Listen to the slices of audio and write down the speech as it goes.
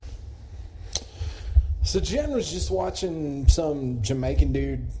So Jen was just watching some Jamaican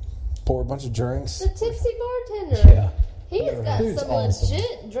dude pour a bunch of drinks. The tipsy bartender. Yeah. He's got Dude's some awesome.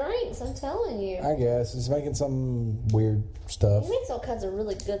 legit drinks, I'm telling you. I guess he's making some weird stuff. He makes all kinds of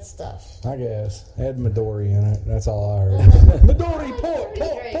really good stuff. I guess it had Midori in it. That's all I heard. Midori, pour,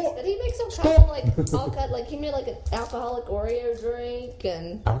 pour. But he makes all kinds of like he made like an alcoholic Oreo drink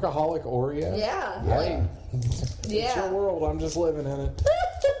and Alcoholic Oreo. yeah. Hey, it's Yeah. your world. I'm just living in it.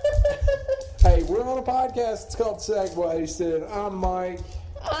 Hey, we're on a podcast. It's called Segways. And I'm Mike,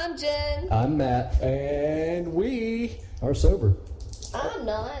 I'm Jen. I'm Matt. and we, Are sober. I'm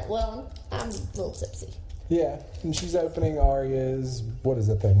not. Well, I'm a little tipsy. and she's opening Aria's. What is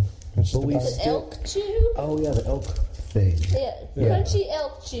that thing? It's just a Believe- bag of An elk chew? Oh, yeah, the elk thing. Yeah. Crunchy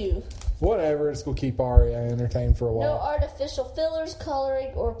elk chew. Whatever. It's gonna keep Aria entertained for a No while. artificial fillers, coloring,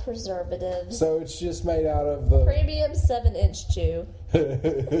 or preservatives. So it's just made out of the. Premium 7-inch chew.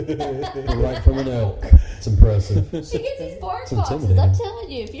 Right from an elk. It's impressive. She gets these bark It's boxes. intimidating. I'm telling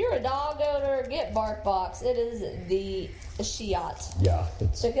you, if you're a dog owner, get bark box. It is the Shiat. Yeah.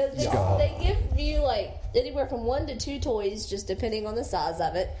 It's Because they give you like anywhere from 1 to 2 toys, just depending on the size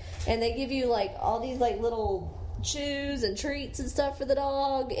of it, and they give you like all these like little chews and treats and stuff for the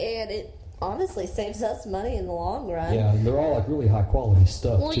dog, and it honestly saves us money in the long run. Yeah, and they're all like really high quality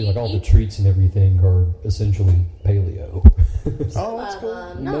stuff Well, too. Like all you- the treats and everything are essentially paleo. Oh, that's cool.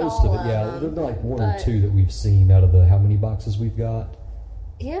 Not Most all of it, yeah. them, They're like 1 or but- 2 that we've seen out of the how many boxes we've got.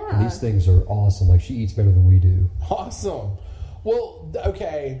 Yeah. And these things are awesome. Like she eats better than we do. Awesome. Well,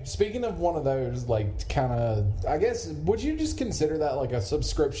 okay. Speaking of one of those, like, kind of, I guess, would you just consider that like a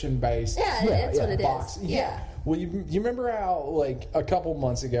subscription-based Yeah, that's what it is. box? Yeah. Well, you remember how, like, a couple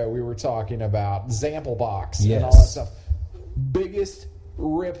months ago we were talking about Zample Box and Yes. all that stuff? Biggest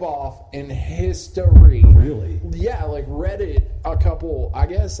ripoff in history. Really? Yeah, like Reddit.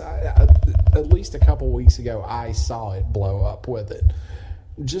 At least a couple weeks ago, I saw it blow up with it.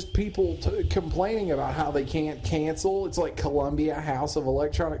 Just people complaining about how they can't cancel. It's like Columbia House of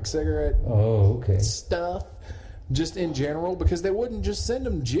Electronic Cigarette Oh, okay. stuff, just in general, because they wouldn't just send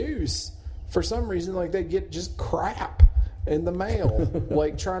them juice. For some reason, like they get just crap in the mail,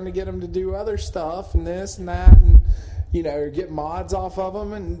 like trying to get them to do other stuff and this and that, and get mods off of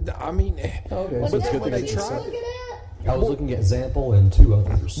them. And I mean, Okay. Was So that it's good what that you they were tried. looking at? I was looking at Zample and 2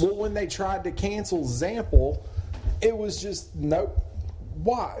 others. well, when they tried to cancel Zample, it was just nope.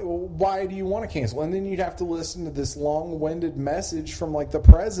 Why do you want to cancel? And then you'd have to listen to this long-winded message from like the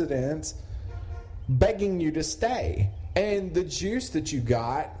president begging you to stay. And the juice that you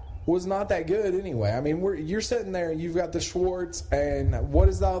got was not that good anyway. I mean, you're sitting there, you've got the Schwartz, and what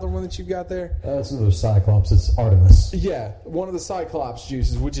is the other one that you got there? It's another Cyclops. It's Artemis. Yeah, one of the Cyclops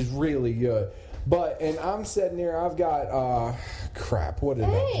juices, which is really good. And I'm sitting here, I've got, crap, what did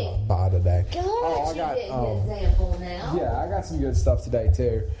I buy today? God, I you got, get an example now. yeah, I got some good stuff today,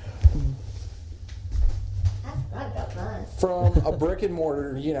 too. I forgot about mine. From a brick and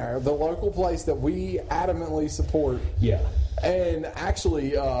mortar, the local place that we adamantly support. Yeah. And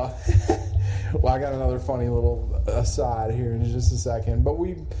actually, well, I got another funny little aside here in just a second. But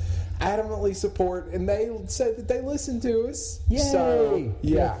we adamantly support, and they said that they listen to us. Yay! So,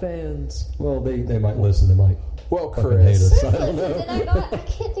 yeah. Fans. Well, they might listen. They might Well, fucking hate Chris. us. I don't know. And I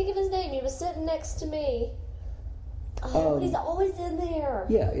can't think of his name. He was sitting next to me. Oh, he's always in there.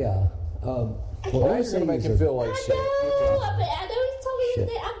 Yeah, yeah. Well, all now I'm you're going to saying make is him that- feel like I shit. know he's told me his Shit.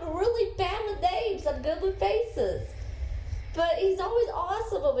 name. I'm really bad with names. I'm good with faces. But he's always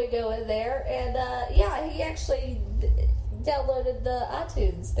awesome when we go in there. And, yeah, he actually downloaded the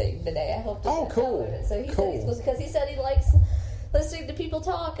iTunes thing today. I hope to Oh, cool. download it. So he Cool. said he's because he said he likes listening to people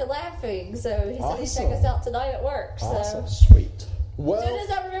talk and laughing. So he said he'd check Awesome. us out tonight at work. Awesome. So Sweet. as Well, soon as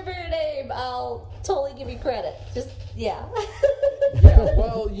I remember your name, I'll totally give you credit. Just, yeah. yeah,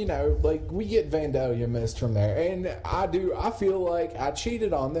 well, like we get Vandalia mist from there, and I feel like I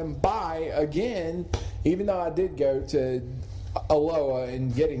cheated on them by again, even though I did go to Aloha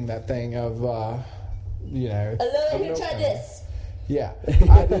and getting that thing of, Hello, of here, milk try in it. this. Yeah,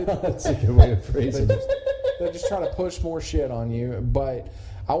 I did. That's a good way of phrasing it. They just try to push more shit on you, but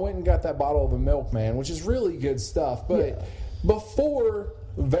I went and got that bottle of the Milkman, which is really good stuff. But Yeah. before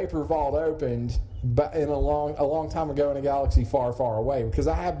Vapor Vault opened, in a long time ago in a galaxy far, far away, because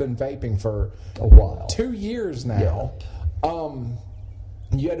I have been vaping for A while. 2 years now.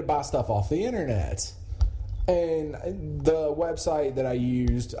 You had to buy stuff off the internet. And the website that I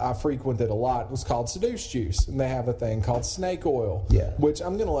used, I frequented a lot, was called Seduce Juice. And they have a thing called snake oil. Yeah. Which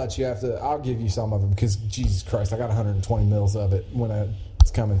I'm going to let you I'll give you some of them because, Jesus Christ, I got 120 mils of it when it's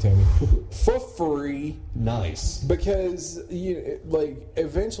coming to me. For free. Nice. Because,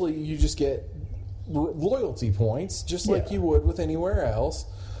 eventually you just get loyalty points, just like Yeah. you would with anywhere else.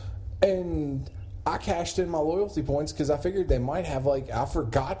 And I cashed in my loyalty points because I figured they might have, like, I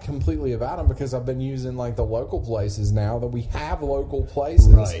forgot completely about them because I've been using, like, the local places now that we have local places.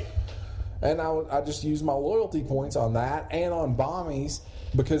 Right. And I just used my loyalty points on that and on Bommies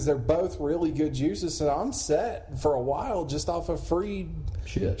because they're both really good juices. So I'm set for a while just off of free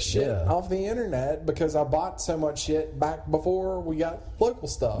Shit. Yeah. off the internet because I bought so much shit back before we got local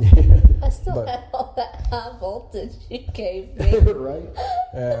stuff. I still But- have all that high voltage you gave me. Right?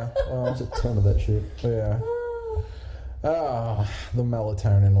 Yeah. Well, There's a ton of that shit. yeah. Oh, the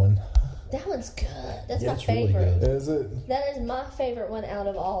melatonin one. That one's good. That's Yeah, my it's really favorite. good. Is it? That is my favorite one out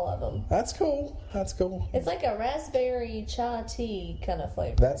of all of them. That's cool. That's cool. It's like a raspberry chai tea kind of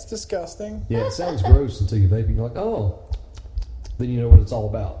flavor. That's disgusting. Yeah, it sounds gross until you vape and you're like, oh. Then you know what it's all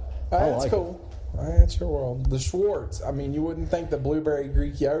about. I That's like cool. That's your world. The Schwartz. I mean, you wouldn't think the blueberry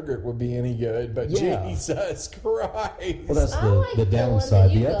Greek yogurt would be any good, but Yeah. Jesus Christ. it. Well, that's I the, like the the one downside.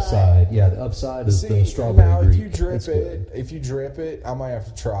 that you The got. upside. Yeah, the upside is the See, strawberry now Greek. if you drip It's good. if you drip it, I might have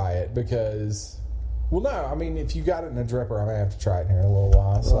to try it because, well, no, I mean, if you got it in a dripper, I may have to try it here in a little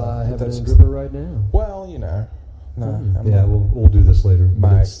while. So Well, I have it that's in a just- dripper right now. Well, you know, no, I'm Yeah, not- we'll do this later. but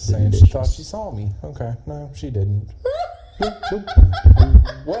Mike's it's saying she delicious. thought she saw me. Okay, no, she didn't.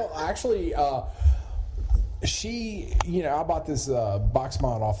 Well, actually, she, I bought this box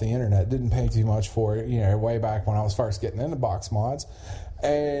mod off the internet. Didn't pay too much for it, way back when I was first getting into box mods,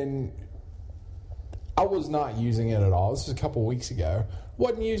 and I was not using it at all. This was a couple weeks ago.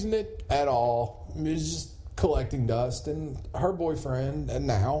 Wasn't using it at all. It was just collecting dust. And her boyfriend, and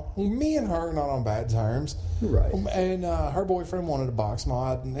now me and her are not on bad terms. Right. And her boyfriend wanted a box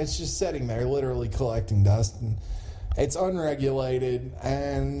mod, and it's just sitting there, literally collecting dust. And it's unregulated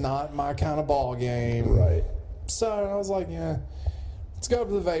and not my kind of ball game. Right. So I was like, yeah, let's go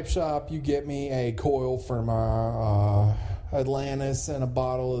to the vape shop. You get me a coil for my Atlantis and a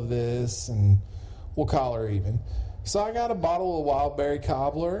bottle of this, and we'll call her even. So I got a bottle of Wildberry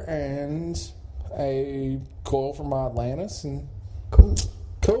Cobbler and a coil for my Atlantis, and Cool.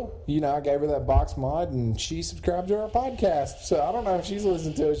 cool. I gave her that box mod, and she subscribed to our podcast. So I don't know if she's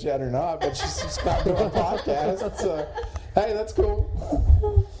listened to us yet or not, but she subscribed to our podcast. So, hey, that's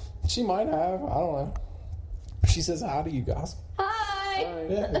cool. She might have. I don't know. She says hi to you guys. Hi.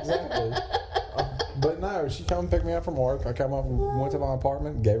 Yeah, exactly. But no, she come pick me up from work. I come up and went to my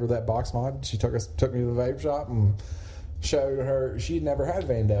apartment, gave her that box mod. She took me to the vape shop and showed her. She'd never had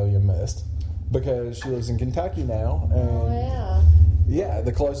Vandalium Mist because she lives in Kentucky now. And Oh, yeah. yeah,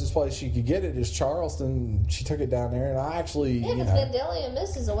 the closest place she could get it is Charleston. She took it down there, and I actually, Yeah, because Vandalia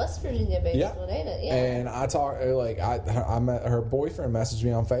Mist is a West Virginia based Yeah. one, ain't it? Yeah. and I talked I met her boyfriend messaged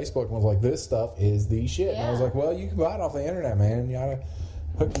me on Facebook and was like, "This stuff is the shit." And I was Yeah. like, "Well, you can buy it off the internet, man. You gotta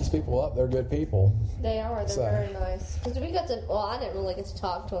hook these people up. They're good people." They are. They're So- very nice. Because we got to. Well, I didn't really get to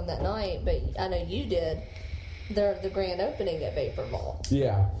talk to them that night, but I know you did. They're the grand opening at Vapor Mall,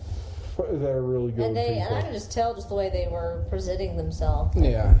 Yeah, they're really good and I people. could just tell just the way they were presenting themselves.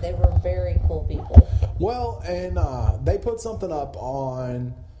 Yeah. They were very cool people. Well, and they put something up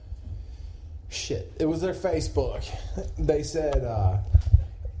on shit. It was their Facebook. They said,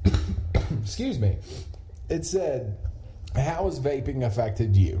 excuse me. It said, "How has vaping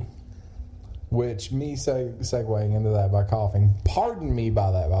affected you?" Which me segueing into that by coughing. Pardon me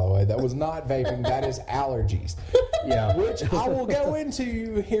by that, by the way. That was not vaping. That is allergies. Yeah. Which I will go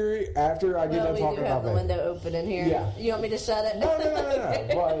into here after I get Well, done we talking do have about the vaping. window open in here. Yeah. You want me to shut it? No.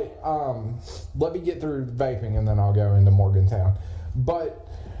 But let me get through vaping and then I'll go into Morgantown. But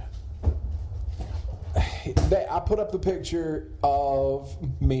I put up the picture of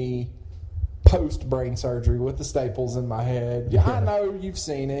me post brain surgery with the staples in my head. Yeah, I know you've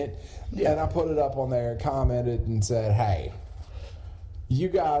seen it. And I put it up on there, commented, and said, "Hey, you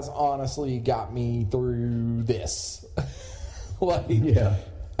guys honestly got me through this." Yeah.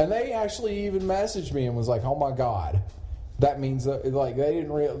 And they actually even messaged me and was like, "Oh my god, that means that, like,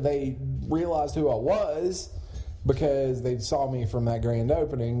 they realized who I was because they saw me from that grand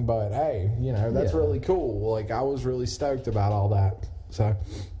opening." But hey, that's Yeah. really cool. Like, I was really stoked about all that. So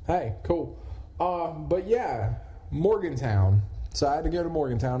hey, cool. But yeah, Morgantown. So I had to go to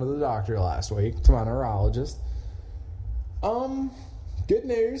Morgantown to the doctor last week, to my neurologist. Good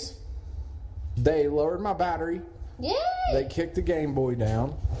news. They lowered my battery. Yay! They kicked the Game Boy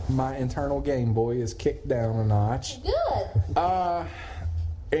down. My internal Game Boy is kicked down a notch. Good.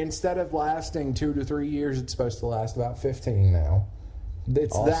 Instead of lasting 2 to 3 years, it's supposed to last about 15 now.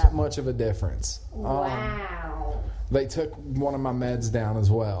 It's Awesome. that much of a difference. Wow. They took one of my meds down as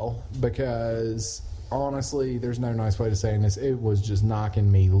well because, honestly, there's no nice way to say this. It was just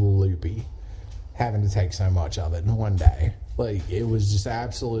knocking me loopy. having to take so much of it in one day. Like, it was just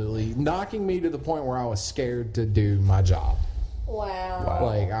absolutely knocking me to the point where I was scared to do my job. Wow.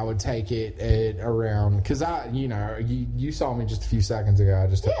 Like, I would take it at around, because you saw me just a few seconds ago. I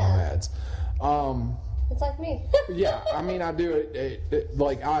just took my meds. It's like me. Yeah, I mean, I do it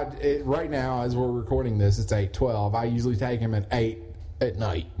right now as we're recording this, it's 8:12. I usually take them at 8 at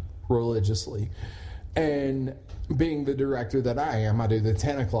night religiously. And being the director that I am, I do the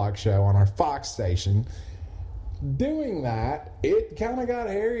 10 o'clock show on our Fox station. Doing that, it kind of got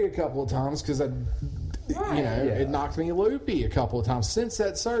hairy a couple of times because it knocked me loopy a couple of times since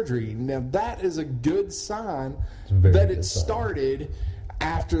that surgery. Now, that is a good sign that it started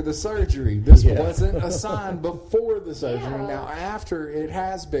after the surgery. This wasn't a sign before the surgery. Yeah. Now, after, it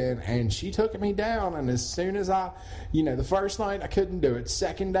has been, and she took me down, and as soon as the first night I couldn't do it.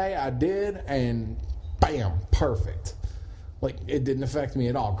 Second day I did, and bam, perfect. Like, it didn't affect me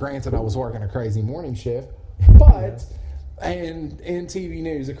at all. Granted, I was working a crazy morning shift, but... And in TV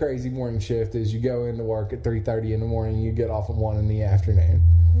news, a crazy morning shift is you go into work at 3:30 in the morning, you get off at 1 in the afternoon.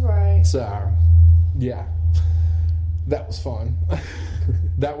 Right. So, yeah, that was fun.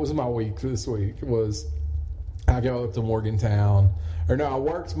 That was my week this week. Was I go up to Morgantown, I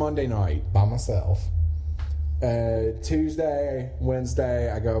worked Monday night by myself. Tuesday,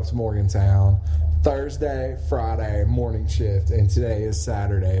 Wednesday, I go up to Morgantown. Thursday, Friday, morning shift, and today is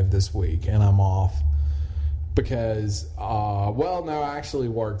Saturday of this week, and I'm off. Because, I actually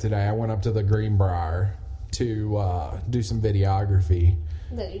worked today. I went up to the Greenbrier to do some videography.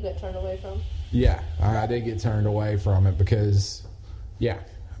 That you got turned away from? Yeah, I did get turned away from it because,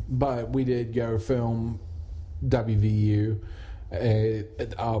 but we did go film WVU,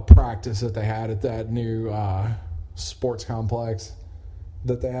 a practice that they had at that new sports complex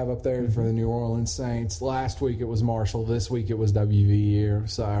that they have up there for the New Orleans Saints. Last week it was Marshall. This week it was WVU.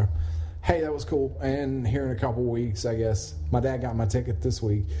 So... hey, that was cool. And here in a couple weeks, I guess, my dad got my ticket this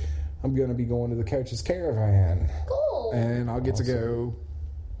week. I'm going to be going to the coach's caravan. Cool. And I'll get to go.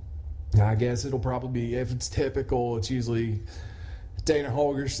 I guess it'll probably be, if it's typical, it's usually Dana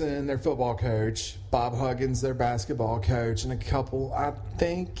Holgerson, their football coach, Bob Huggins, their basketball coach, and a couple, I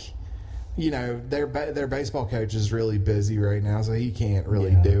think, their baseball coach is really busy right now, so he can't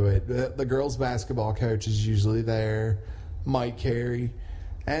really do it. The girls' basketball coach is usually there, Mike Carey.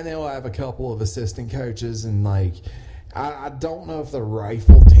 And they'll have a couple of assistant coaches, and I don't know if the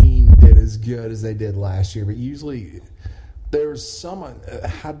rifle team did as good as they did last year, but usually there's someone.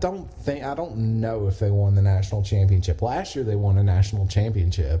 I don't know if they won the national championship. Last year they won a national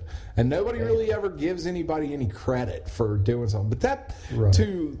championship, and nobody really ever gives anybody any credit for doing something. But that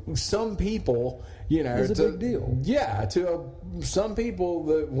to some people, it's a big deal. Yeah, some people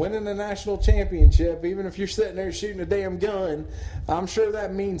that winning a national championship, even if you're sitting there shooting a damn gun, I'm sure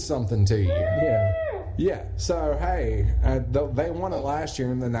that means something to you. Yeah. So hey, they won it last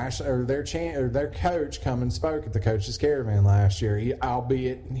year, and the national their coach come and spoke at the coach's caravan last year.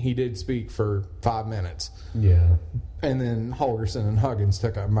 Albeit he did speak for 5 minutes. Yeah. And then Holgerson and Huggins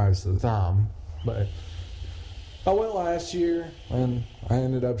took up most of the time. But I went last year, and I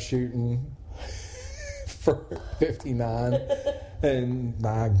ended up shooting for 59, and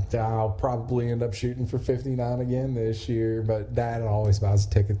I'll probably end up shooting for 59 again this year, but Dad always buys a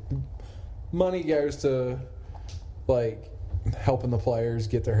ticket. Money goes to helping the players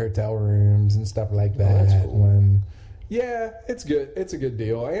get their hotel rooms and stuff like that. Oh, that's cool. It's good. It's a good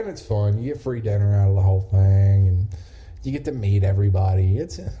deal, and it's fun. You get free dinner out of the whole thing, and you get to meet everybody.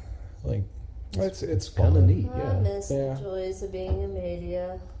 It's kind of neat. I miss the joys of being in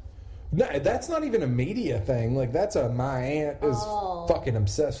media. No, that's not even a media thing. That's my aunt is fucking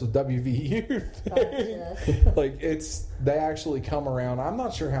obsessed with WVU thing. Gotcha. They actually come around. I'm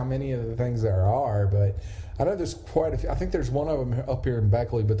not sure how many of the things there are, but I know there's quite a few. I think there's one of them up here in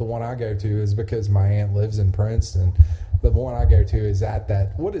Beckley, but the one I go to is because my aunt lives in Princeton. The one I go to is at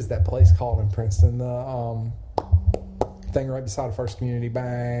that, what is that place called in Princeton? The thing right beside First Community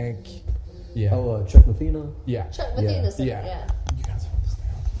Bank. Yeah. Oh, Chuck Mathena? Yeah. Chuck Mathena Center, yeah. You guys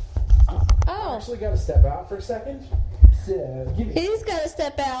Oh. actually got to step out for a second. He's got to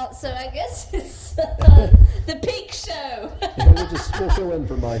step out, so I guess it's the peak show. We'll fill in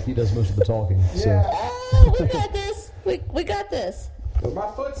for Mike. He does most of the talking. Yeah. Oh, we got this. We got this. My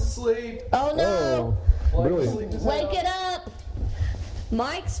foot's asleep. Oh, no. Really? Wake it up.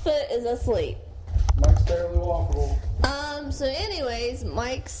 Mike's foot is asleep. Mike's barely walkable. So anyways,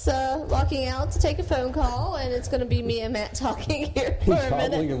 Mike's walking out to take a phone call, and it's going to be me and Matt talking here for He's a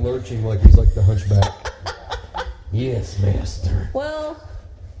hobbling minute. and lurching like he's like the hunchback. Yes, master. Well,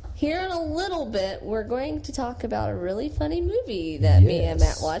 here in a little bit, we're going to talk about a really funny movie that me and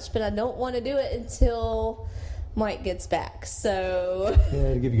Matt watched, but I don't want to do it until Mike gets back. So,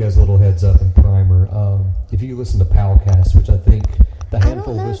 yeah, to give you guys a little heads up and primer, if you listen to Palcast, which I think the I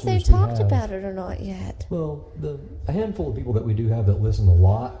handful don't know of if they've listeners we talked have, about it or not yet. well, a handful of people that we do have that listen a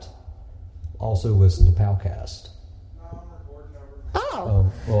lot also listen to Palcast.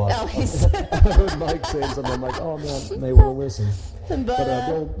 Oh. Well, Oh, he's. I heard Mike saying something. I'm like, oh man, may want to listen.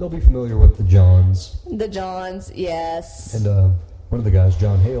 But They'll be familiar with the Johns. the Johns, yes. And one of the guys,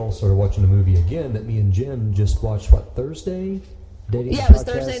 John Hale, started watching a movie again that me and Jen just watched, Thursday? Dating Yeah, it was podcast?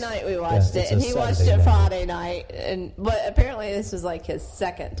 Thursday night we watched Yeah, it, it's and a he watched Saturday it night. Friday night. But apparently this was like his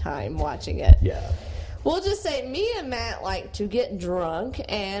second time watching it. Yeah. We'll just say me and Matt like to get drunk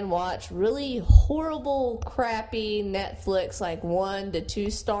and watch really horrible, crappy Netflix, like 1 to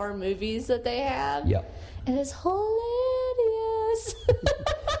 2 star movies that they have. Yep. And it's hilarious.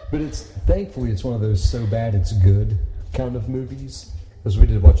 But thankfully it's one of those so bad it's good kind of movies. Because we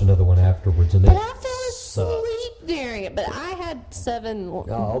did watch another one afterwards, and But it I fell sucked. asleep during it. But I had 7 Oh,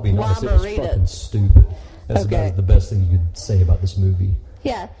 I'll be nice. It was fucking margaritas. stupid. That's Okay. about the best thing you could say about this movie.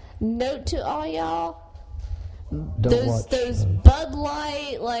 Yeah. Note to all y'all. Don't watch Those uh, Bud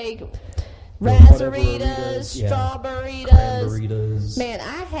Light, like whatever Razzeritas, yeah. Strawberritas. Cranberritas. Man,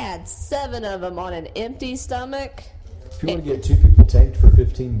 I had 7 of them on an empty stomach. If you want to get 2 people tanked for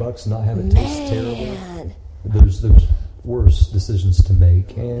 $15 and not have it taste terrible, Man. there's worse decisions to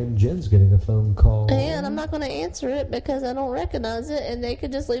make. And Jen's getting a phone call. And I'm not going to answer it because I don't recognize it, and they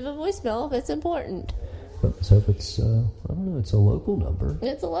could just leave a voicemail if it's important. Let's hope it's I don't know, it's a local number.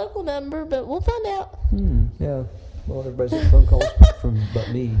 It's a local number, but we'll find out. Yeah. Well, everybody's getting phone calls but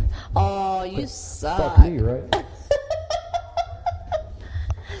me. Oh, you suck. Fuck me, right?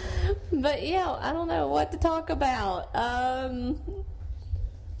 But yeah, I don't know what to talk about.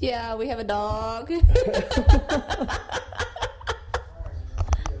 Yeah, we have a dog.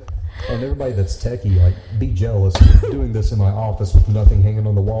 And everybody that's techie, like, be jealous. I'm doing this in my office with nothing hanging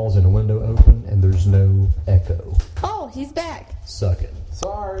on the walls and a window open, and there's no echo. Oh, he's back. Suck it.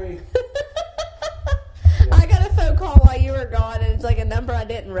 Sorry. I got a phone call while you were gone, and it's like a number I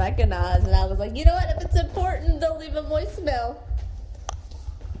didn't recognize, and I was like, you know what? If it's important, they'll leave a voicemail.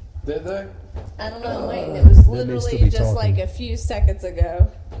 Did they? I don't know, Wayne. It was They may literally still be just talking. like a few seconds ago.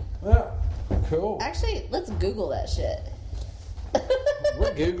 Yeah. Cool. Actually, let's Google that shit.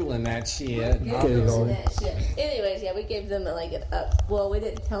 We're Googling that shit. Googling that shit. Anyways, yeah, we gave them like well, we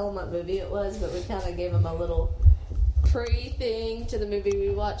didn't tell them what movie it was, but we kind of gave them a little pre-thing to the movie we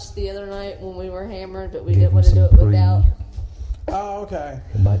watched the other night when we were hammered, but we Give didn't want to them do it some without. Oh, okay.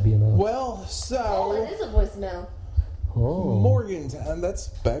 It might be enough. Well, Oh, so it is a voicemail. Oh. Morgantown, that's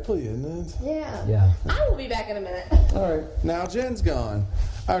Beckley, isn't it? Yeah. Yeah. I will be back in a minute. All right. Now Jen's gone.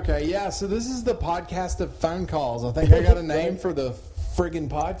 Okay, yeah, so this is the podcast of phone calls. I think I got a name for the friggin'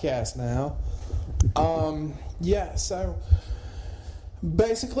 podcast now. Yeah, so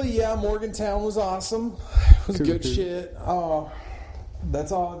basically, yeah, Morgantown was awesome. It was good shit. Oh,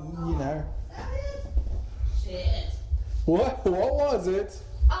 that's all, you know. Shit. What was it?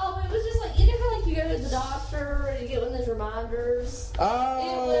 Oh, it was just like, you know how like you go to the doctor and you get one of those reminders?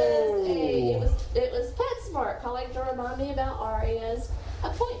 Oh. It was PetSmart calling to remind me about Aria's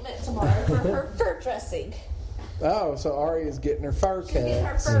appointment tomorrow for her fur dressing. Oh, so Ari is getting her fur She's getting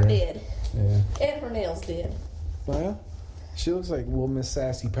her cut. fur did. Yeah. And her nails did. Well, she looks like little Miss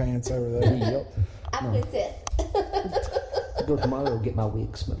Sassy Pants over there. Yep. I'm princess. Go tomorrow get my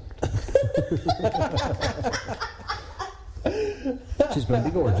wig smoked. She's gonna be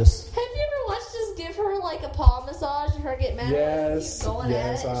gorgeous. Have you ever watched us give her like a paw massage and her get mad when Yes, she's going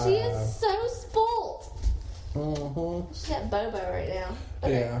yes, at it? I She have. is so spoiled. Mm-hmm. She's at Bobo right now.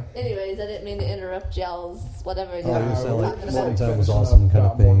 Okay. Yeah. Anyways, I didn't mean to interrupt y'all's whatever Oh, y'all it was were like talking about. Morgantown was awesome kind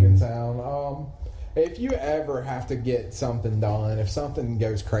of thing. Morgantown. If you ever have to get something done, if something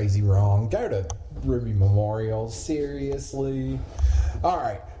goes crazy wrong, go to Ruby Memorial. Seriously. All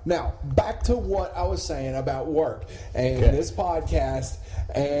right. Now, back to what I was saying about work and this podcast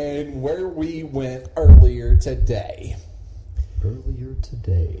and where we went earlier today. Earlier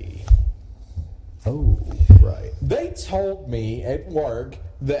today. Oh, right. They told me at work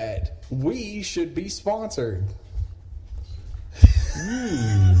that we should be sponsored.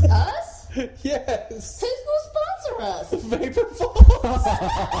 Us? Yes. Who's going to sponsor us? Vapor Falls.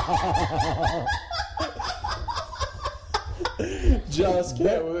 Just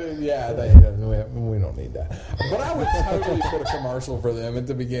kidding. Yeah, we don't need that. But I would totally put a commercial for them at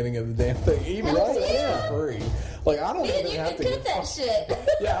the beginning of the damn thing, even if it's for free. Like, I don't Man, even you have can to cut get that shit.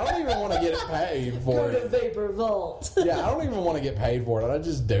 Yeah, I don't even want to get paid for Go to it. Vapor Vault. Yeah, I don't even want to get paid for it. I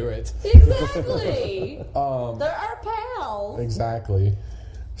just do it. Exactly. They're our pals. Exactly.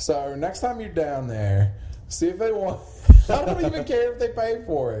 So next time you're down there, see if they want. I don't even care if they pay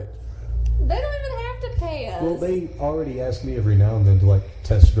for it. They don't even have to pay us. Well, they already ask me every now and then to like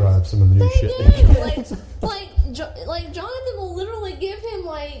test drive some of the new They shit. do. like Jonathan will literally give him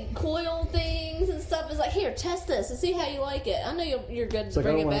like coil things and stuff. It's like, here, test this and see how you like it. I know you're good It's to like,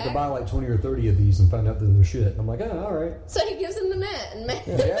 I bring don't it want to back. buy like 20 or 30 of these and find out that they're shit. I'm like, oh, all right. So he gives him to Matt, and Matt,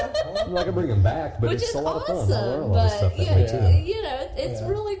 Yeah. I'm not going to bring them back, but which it's is a lot of awesome. fun. I learn a lot of stuff But that way, yeah, too. you know, it's Yeah.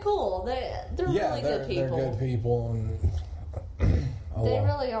 really cool. They're Yeah, really they're good people. good people, and They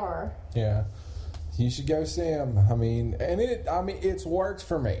really are. Yeah. You should go see them. I mean, it's worked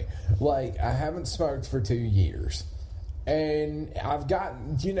for me. Like, I haven't smoked for 2 years. And I've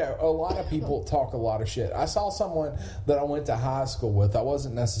gotten, a lot of people talk a lot of shit. I saw someone that I went to high school with. I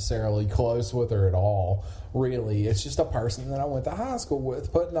wasn't necessarily close with her at all, really. It's just a person that I went to high school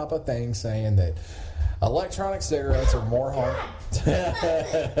with putting up a thing saying that electronic cigarettes are more harmful.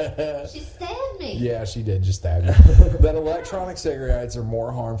 She stabbed me. Yeah, she did just stab me. That electronic cigarettes are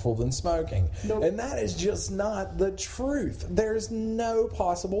more harmful than smoking. Nope. And that is just not the truth. There's no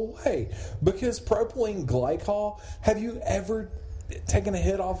possible way. Because propylene glycol, have you ever taken a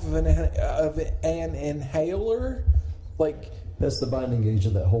hit off of an inhaler? Like, That's the binding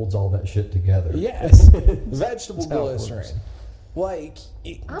agent that holds all that shit together. yes, vegetable That's how it glycerin. works. Like,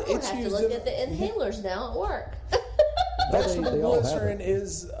 I'm gonna it's have to used look in- at the inhalers now at work. vegetable They all have glycerin it.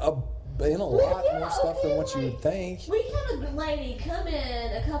 is in a lot more stuff than what you would think. We had a lady come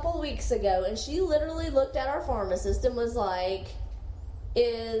in a couple of weeks ago, and she literally looked at our pharmacist and was like,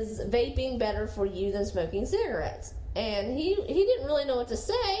 "Is vaping better for you than smoking cigarettes?" And he didn't really know what to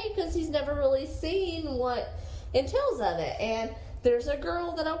say because he's never really seen what entails of it. And there's a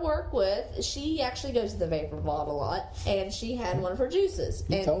girl that I work with. She actually goes to the Vapor Vault a lot, and she had one of her juices.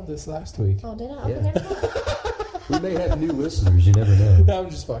 You And, told this last week. oh, did I? Okay, Yeah. never mind. We may have new listeners, you never know. I'm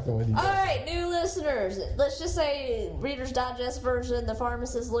just fucking with you. All right, new listeners. Let's just say Reader's Digest version. The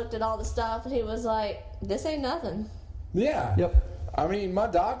pharmacist looked at all the stuff and he was like, "This ain't nothing." Yeah. Yep. I mean, my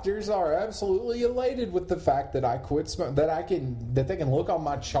doctors are absolutely elated with the fact that I quit smoking. That they can look on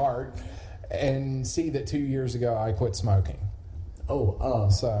my chart and see that 2 years ago I quit smoking. Oh,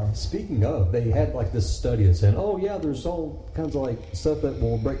 So speaking of, they had like this study that said, oh yeah, there's all kinds of like stuff that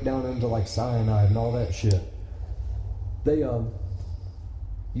will break down into like cyanide and all that shit. They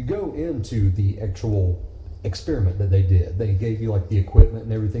you go into the actual experiment that they did. They gave you like the equipment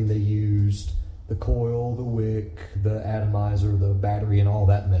and everything they used, the coil, the wick, the atomizer, the battery, and all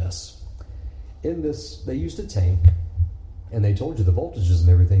that mess. In this, they used a tank, and they told you the voltages and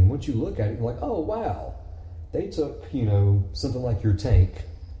everything. Once you look at it, you're like, oh wow. They took, something like your tank,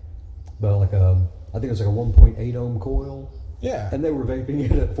 but like I think it was like a 1.8 ohm coil, yeah. and they were vaping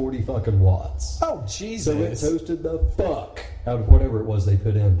it at 40 fucking watts. Oh Jesus! So it toasted the fuck out of whatever it was they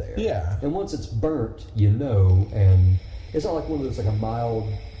put in there. Yeah. And once it's burnt, and it's not like one of those like a mild,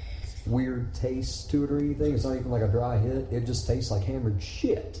 weird taste to it or anything. It's not even like a dry hit. It just tastes like hammered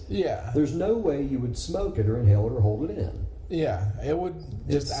shit. Yeah. There's no way you would smoke it or inhale it or hold it in. Yeah. It would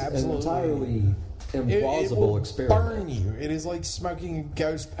just It's absolutely an entirely it implausible will experiment. burn you. It is like smoking a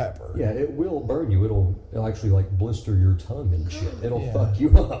ghost pepper. Yeah, it will burn you. It'll actually like blister your tongue and shit. It'll Yeah. fuck you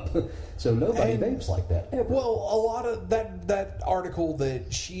up. So nobody And- vapes like that ever. Well, a lot of that article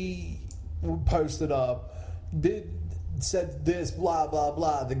that she posted up said this, blah blah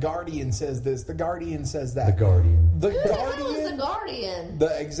blah. The Guardian says this. The Guardian says that. The Guardian. The Who the hell is Guardian. the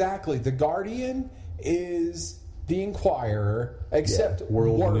Guardian? Exactly. The Guardian is the Inquirer, except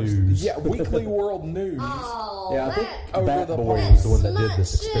World worse. News. Yeah, Weekly World News. Oh, Yeah, I think that. Over Bat the Boy pond. was the one that did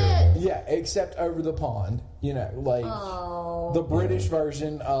this Smut shit. experiment. Yeah, except over the pond. Like Oh. the British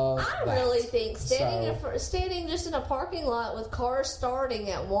version of. I that. really think standing So- standing just in a parking lot with cars starting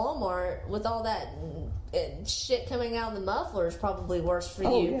at Walmart with all that shit coming out of the muffler is probably worse for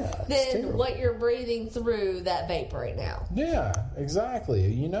Oh, you yeah, it's than terrible. what you're breathing through that vape right now. Yeah, exactly.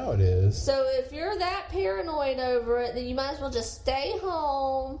 You know it is. So if you're that paranoid over it, then you might as well just stay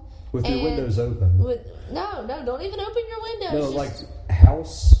home With your and- windows open. No, don't even open your windows. No, Just- like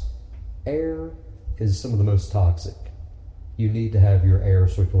house air is some of the most toxic. You need to have your air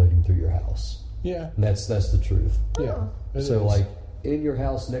circulating through your house. Yeah, And that's the truth. yeah. it So is. like in your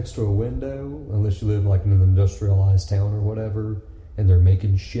house next to a window, unless you live like in an industrialized town or whatever, and they're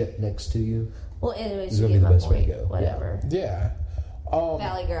making shit next to you, Well, anyways, It's you gonna be get the my best way to point. go. Whatever. Yeah.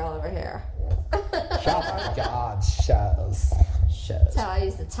 Valley girl over here. Oh my God, shows. That's how I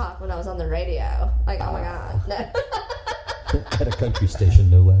used to talk when I was on the radio. Like, oh my God. No. At a country station,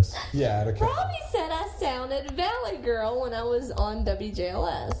 no less. Yeah, Robbie said I sounded Valley Girl when I was on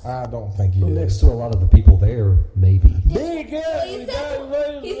WJLS. I don't think you Well, did. next to a lot of the people there, maybe. Big He said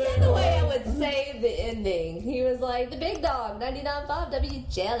the way I would say the ending. He was like, the big dog, 99.5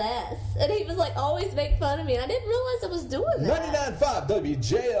 WJLS. And he was like, always make fun of me. And I didn't realize I was doing that. 99.5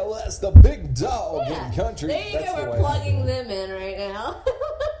 WJLS, the big dog Yeah. in country. There you That's go, the we're way. plugging them in right now.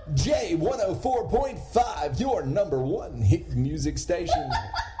 J104.5, your number one hit music station.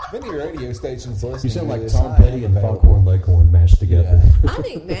 If any radio stations listening You sound to like this, Tom I Petty am and available. Foghorn Leghorn mashed together. I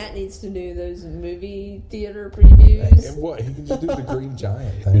think Matt needs to do those movie theater previews. And what? He can just do the Green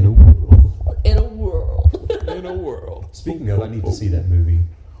Giant In a thing. world. In a world. In a world. Speaking of, I need to see that movie.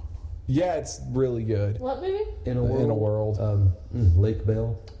 Yeah, it's really good. What movie? In a world. In a World. Lake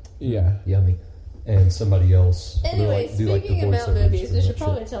Bell. Yeah. Yummy. And somebody else. Anyway, do the speaking about voiceovers movies, for we that should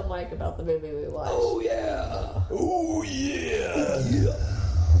probably shit. tell Mike about the movie we watched. Oh, yeah. Oh, yeah.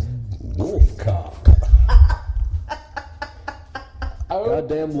 Wolfcock. Oh,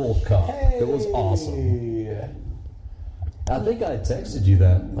 Goddamn Wolfcock. It was awesome. hey. I think I texted you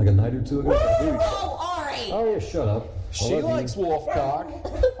that like a night or two ago. Dude. Oh, Ari! Oh, yeah, shut up. I She love you. likes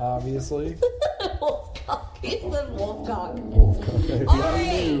Wolfcock, obviously. Wolfcock. He said Wolfcock. Wolfcock. If you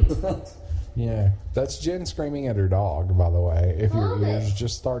Ari! knew. Yeah. That's Jen screaming at her dog, by the way. If your Love ears it.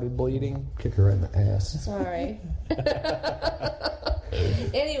 just started bleeding. Kick her right in the ass. Sorry.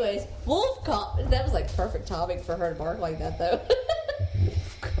 Anyways, Wolfcock. That was like perfect topic for her to bark like that, though.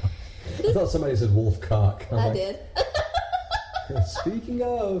 I thought somebody said Wolfcock. I'm I like, did. Speaking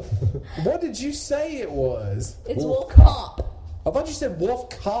of. What did you say it was? It's Wolf Wolfcock. I thought you said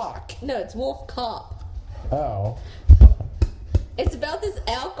Wolfcock. No, it's Wolfcock. Oh. It's about this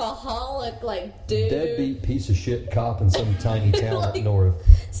alcoholic, like, dude. Deadbeat piece of shit cop in some tiny town up Like- north.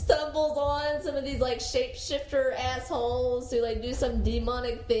 Stumbles on some of these like shapeshifter assholes who like do some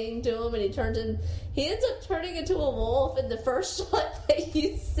demonic thing to him, and he ends up turning into a wolf. And the first shot that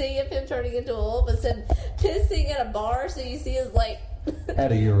you see of him turning into a wolf is him pissing at a bar. So you see his like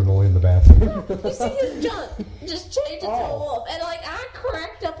At a urinal in the bathroom. you see his junk just change into a Oh. wolf, and like I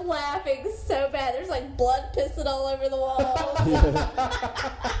cracked up laughing so bad. There's like blood pissing all over the walls.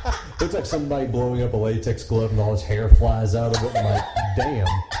 Looks like somebody blowing up a latex glove and all his hair flies out of it. I'm like, damn.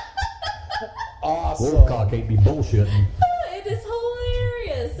 Awesome. Wolfcock ain't be bullshitting. It is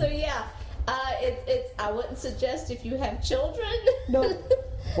hilarious. So yeah, it's. I wouldn't suggest if you have children. No.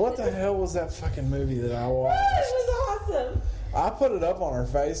 What the hell was that fucking movie that I It watched? was awesome. I put it up on our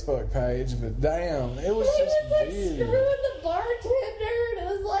Facebook page, but damn, it was He just was like weird. screwing the bartender, and it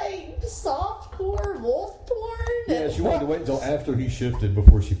was like softcore wolf porn. Yeah, she wanted to wait until after he shifted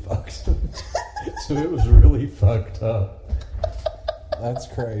before she fucked. So it was really fucked up. That's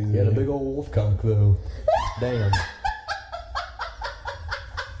crazy. He had a big old wolf cock though. Damn.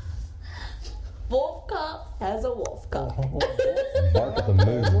 Wolf cop has a wolf cock. Bark at the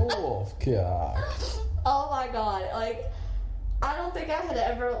moon. Wolfcock. Oh my god! Like, I don't think I had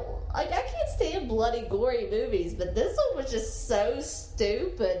ever. Like, I can't stand bloody, gory movies, but this one was just so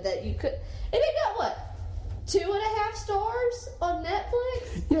stupid that you could. And it got what? 2.5 stars on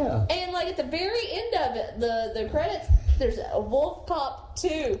Netflix. Yeah. And like at the very end of it, the credits, there's a Wolf Cop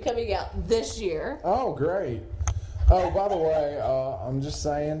 2 coming out this year. Oh, great. Oh, by the way, I'm just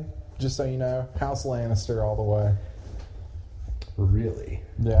saying, just so you know, House Lannister all the way. Really?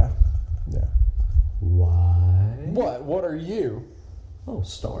 Yeah. Yeah. Why? What? What are you? Oh,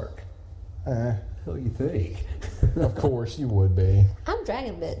 Stark. Eh, Hell you think? of course you would be. I'm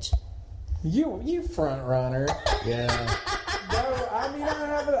Dragon Bitch. You front runner. Yeah. No, I mean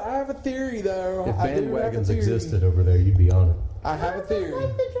I have a theory though. If I do have a bandwagons theory. existed over there, you'd be on it. I have a I'm theory.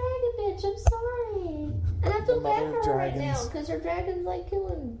 like the Dragon Bitch. I'm sorry. And I feel The bad mother of for her right now dragons. because her dragon's like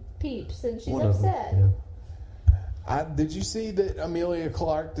killing peeps and she's One of upset. them. Did you see that Amelia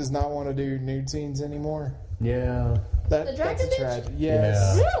Clark does not want to do nude scenes anymore? Yeah. That, The dragon that's a bitch? tragedy.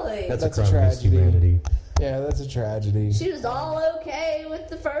 Yes. Yeah. Really? That's That's a a crime against tragedy. humanity. Yeah, that's a tragedy. She was all okay with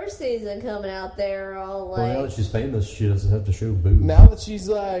the first season coming out there, all Well, now like. that she's famous, she doesn't have to show boobs. Now that she's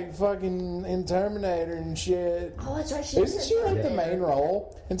like fucking in Terminator and shit. Oh, that's right. She was Isn't in she like the Terminator. main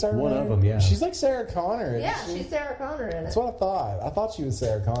role in Terminator? One of them, yeah. She's like Sarah Connor. isn't Yeah, she? she's Sarah Connor in it. That's what I thought. I thought she was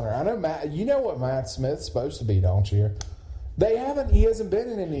Sarah Connor. I know Matt. You know what Matt Smith's supposed to be, don't you? They haven't. He hasn't been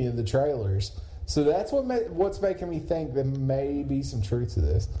in any of the trailers, so that's what's making me think there may be some truth to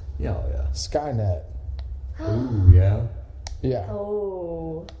this. Yeah, oh, yeah. Skynet. Ooh, yeah. Yeah.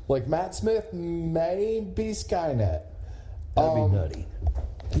 Oh. Like Matt Smith may be Skynet. That'd be nutty.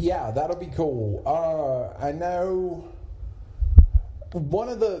 Yeah, that'll be cool. I know one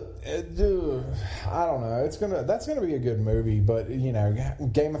of the I don't know. That's gonna be a good movie, but you know,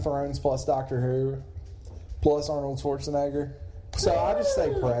 Game of Thrones plus Doctor Who plus Arnold Schwarzenegger. So I just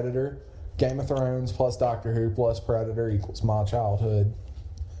say Predator. Game of Thrones plus Doctor Who plus Predator equals my childhood.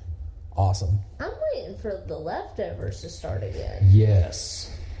 Awesome. I'm waiting for The Leftovers to start again. Yes.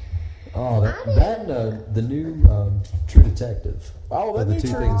 Oh, I that and the new True Detective. Oh, Are that the new two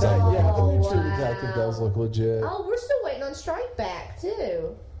True things Detective. I'm Yeah, the new Oh, True wow. Detective does look legit. Oh, we're still waiting on Strike Back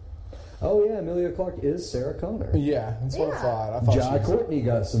too. Oh yeah, Emilia Clarke is Sarah Connor. Yeah, that's what I Yeah. thought. I thought Jai she was, Courtney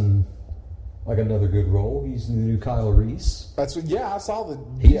got some, like another good role. He's the new Kyle Reese. that's what, yeah, I saw the.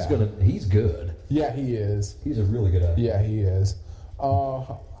 He's good. Yeah, he is. He's a really good actor. Yeah, he is.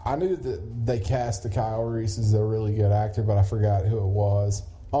 I knew that they cast the Kyle Reese as a really good actor, but I forgot who it was.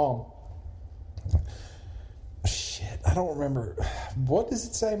 Shit, I don't remember. What does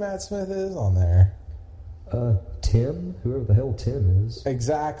it say Matt Smith is on there? Tim, whoever the hell Tim is.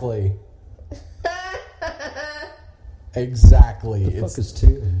 Exactly. Exactly. The fuck is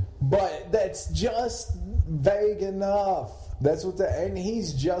Tim? But that's just vague enough. That's what and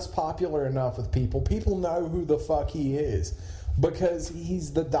he's just popular enough with people. People know who the fuck he is because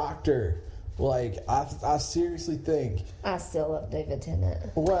he's the Doctor. Like, I seriously think. I still love David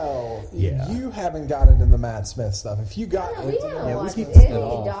Tennant. Well, Yeah. you haven't gotten into the Matt Smith stuff. If you got No, we into haven't we watched keep any putting it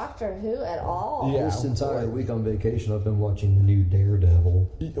off. Doctor Who at all. Yeah. This entire week on vacation, I've been watching the new Daredevil.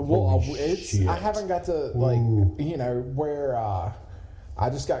 Well, Holy it's shit. I haven't got to Ooh. where I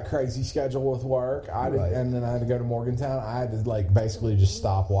just got crazy schedule with work. Right. And then I had to go to Morgantown. I had to basically just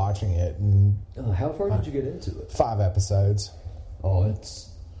stop watching it and How far did you get into it? 5 episodes. Oh, it's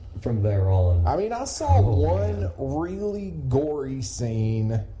from there on. I mean, I saw Oh, one man. really gory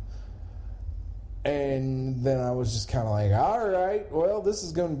scene, and then I was just kind of like, all right, well, this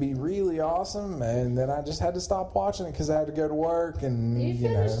is going to be really awesome. And then I just had to stop watching it because I had to go to work. And You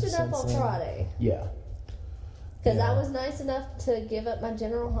finished it up since on then- Friday. Yeah. Because Yeah. I was nice enough to give up my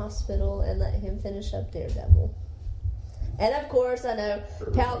General Hospital and let him finish up Daredevil. And of course, I know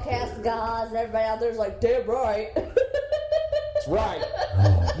Calcast guys and everybody out there's like, damn right. That's right.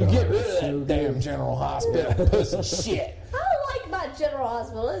 Oh, You God, get rid it's of so that damn good. General Hospital pussy shit. I like my General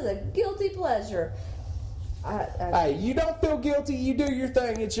Hospital. It's a guilty pleasure. Hey, you don't feel guilty. You do your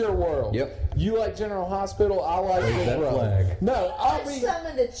thing. It's your world. Yep. You like General Hospital. I like Big that Brother. flag. No, I'll Watch be. some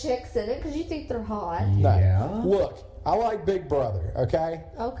of the chicks in it because you think they're hot. No. Yeah. Look, I like Big Brother, okay?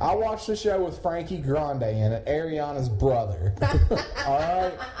 Okay. I watched the show with Frankie Grande in it, Ariana's brother. All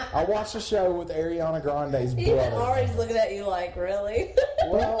right? I watched the show with Ariana Grande's Even brother. Ari's looking at you like, really?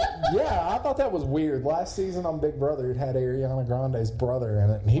 Well, yeah, I thought that was weird. Last season on Big Brother, it had Ariana Grande's brother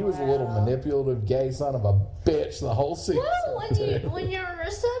in it, and he was a little Wow. manipulative gay son of a bitch the whole season. Well, when you're a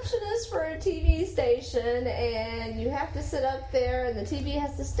receptionist for a TV station and you have to sit up there and the TV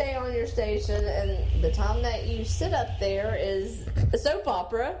has to stay on your station and the time that you sit up there is a soap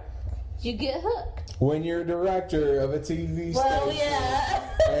opera, you get hooked. When you're a director of a TV Well, station, yeah.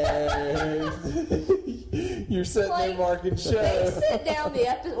 and you're sitting there Like, marking They shows. sit down the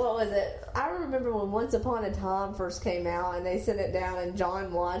episode. What was it? I remember when Once Upon a Time first came out, and they sent it down, and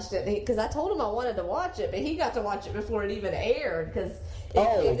John watched it because I told him I wanted to watch it, but he got to watch it before it even aired because.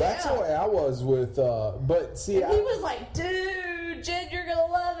 Oh, that's the way I was with. But see, And he was like, "Dude, Jen, you're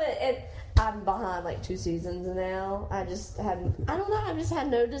gonna love it." And I'm behind like 2 seasons now. I just hadn't. I don't know. I just had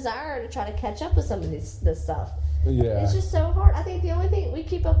no desire to try to catch up with some of this stuff. yeah, It's just so hard. I think the only thing we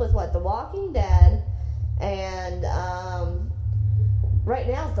keep up with The Walking Dead, and right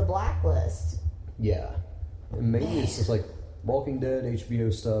now it's The Blacklist. Yeah. And maybe it's just like Walking Dead,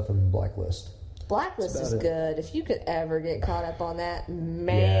 HBO stuff, and Blacklist. Blacklist That's is about it. good. If you could ever get caught up on that, Yeah,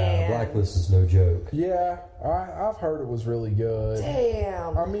 man. Blacklist is no joke. yeah. I've heard it was really good.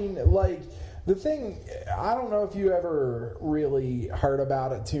 Damn. I mean, like the thing. I don't know if you ever really heard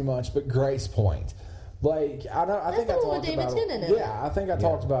about it too much, but Grace Point. Like I know, I think the I one with talked David about Tennant it. in it. Yeah, I think I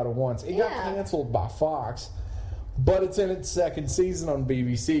talked about it once. It got Yeah. canceled by Fox, but it's in its 2nd season on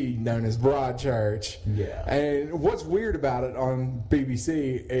BBC, known as Broadchurch. Yeah. And what's weird about it on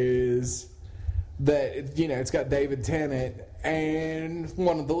BBC is that it's got David Tennant and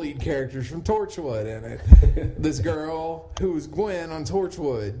one of the lead characters from Torchwood in it. This girl who was Gwen on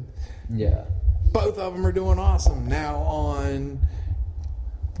Torchwood. Yeah. Both of them are doing awesome. Now on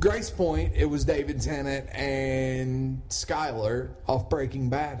Grace Point, it was David Tennant and Skyler off Breaking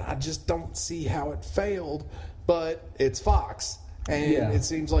Bad. I just don't see how it failed, but it's Fox. And Yeah. it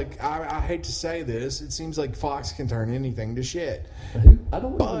seems like, I hate to say this, it seems like Fox can turn anything to shit. I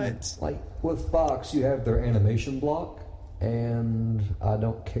don't even, like with Fox, you have their animation block, and I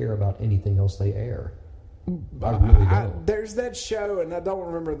don't care about anything else they air. I really don't. There's that show, and I don't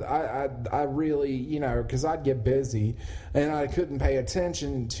remember. I really, because I'd get busy, and I couldn't pay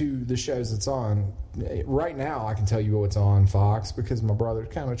attention to the shows it's on. Right now, I can tell you what's on Fox because my brother's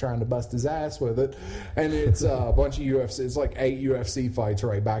kind of trying to bust his ass with it, and it's a bunch of UFC. It's like 8 UFC fights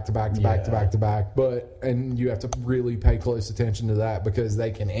right back to back to back to back to back. And you have to really pay close attention to that because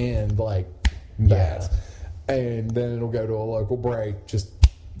they can end like that, and then it'll go to a local break just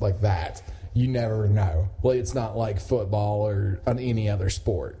like that. You never know. Well, it's not like football or on any other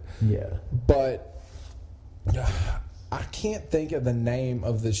sport. Yeah. But I can't think of the name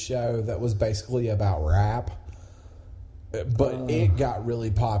of the show that was basically about rap. But it got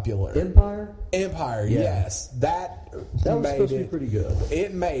really popular. Empire? Empire, Yeah. yes. That was made supposed to be it pretty good.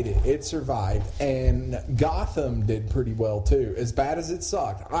 It made it. It survived. And Gotham did pretty well, too. As bad as it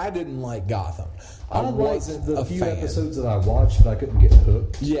sucked. I didn't like Gotham. I liked wasn't the a few fan. episodes that I watched, but I couldn't get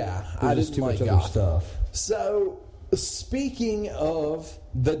hooked. Yeah, There I was just didn't like too much Gotham. other stuff. So, speaking of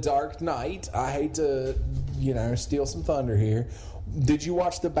The Dark Knight, I hate to, steal some thunder here. Did you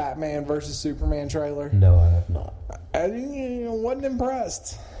watch the Batman versus Superman trailer? No, I have not. I wasn't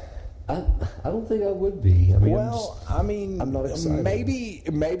impressed. I don't think I would be. I mean, I'm not excited.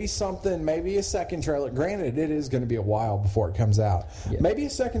 Maybe something, maybe a second trailer. Granted, it is going to be a while before it comes out. Yeah. Maybe a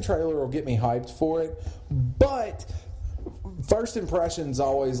second trailer will get me hyped for it. But first impressions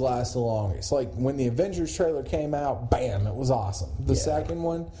always last the longest. Like when the Avengers trailer came out, bam, it was awesome. The second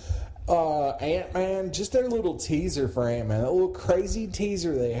one, Ant-Man, just their little teaser for Ant-Man, that little crazy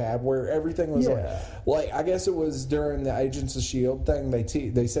teaser they had where everything was like I guess it was during the Agents of S.H.I.E.L.D.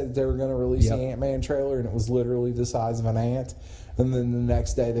 thing, they said that they were going to release the Ant-Man trailer and it was literally the size of an ant, and then the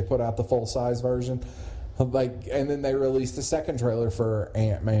next day they put out the full-size version, and then they released the second trailer for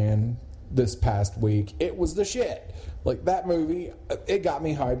Ant-Man this past week. It was the shit. Like that movie, it got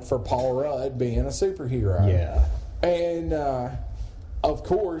me hyped for Paul Rudd being a superhero. Yeah. And of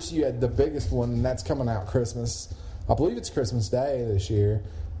course, you had the biggest one, and that's coming out Christmas. I believe it's Christmas Day this year.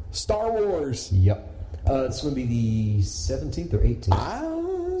 Star Wars. Yep. It's going to be the 17th or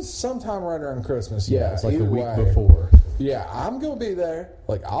 18th. Sometime right around Christmas. Yeah, it's like the either week way. before. Yeah, I'm going to be there.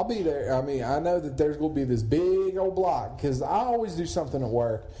 Like, I'll be there. I mean, I know that there's going to be this big old block because I always do something at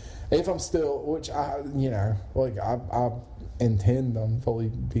work. If I'm still, which I intend on fully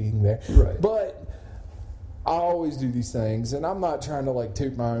being there. Right. But I always do these things, and I'm not trying to like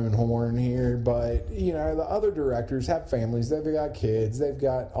toot my own horn here, but the other directors have families, they've got kids, they've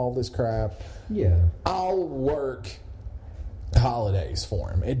got all this crap. Yeah. I'll work holidays for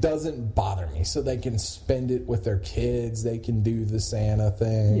them. It doesn't bother me, so they can spend it with their kids. They can do the Santa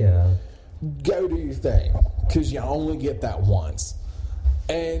thing. Yeah. Go do your thing, because you only get that once.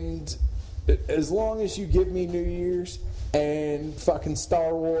 And as long as you give me New Year's and fucking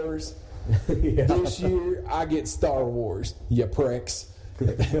Star Wars, this year I get Star Wars, you pricks.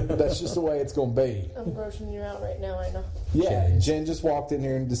 That's just the way it's going to be. I'm grossing you out right now, I know. Yeah, Cheese. Jen just walked in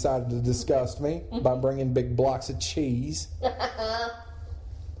here and decided to disgust me by bringing big blocks of cheese.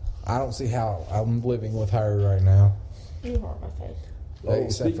 I don't see how I'm living with her right now. You hurt my face. Oh,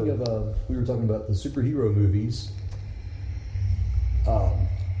 Except speaking for- of, we were talking about the superhero movies.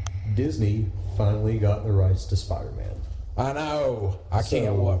 Disney finally got the rights to Spider-Man. I know. I can't.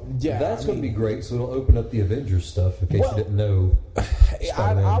 So, Yeah, that's I going to be mean, great. So it'll open up the Avengers stuff. In case Well, you didn't know, I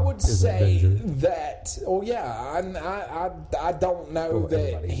Spider-Man would is an say Avenger. that. Oh yeah, I don't know Oh, that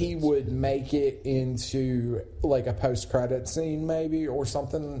everybody he is. would make it into like a post-credit scene, maybe, or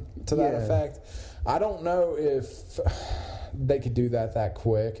something to that Yeah. effect. I don't know if they could do that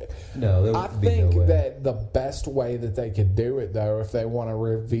quick. No, there I would be think no way. that the best way that they could do it, though, if they want to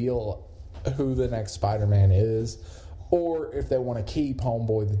reveal who the next Spider-Man is, or if they want to keep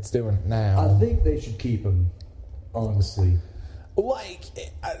Homeboy that's doing it now. I think they should keep him. Honestly, Like, like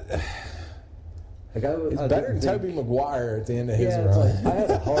it's I better than didn't think- Tobey Maguire at the end of his Yeah, it's run. like, I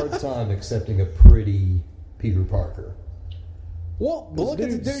had a hard time accepting a pretty Peter Parker. Well, look at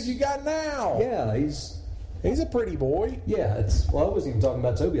the dude's- dude you got now. Yeah, he's He's a pretty boy. I wasn't even talking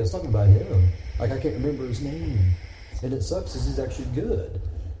about Toby. I was talking about him. Like I can't remember his name, and it sucks because he's actually good.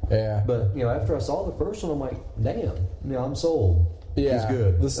 Yeah. But after I saw the first one, I'm like, damn, I'm sold. Yeah, He's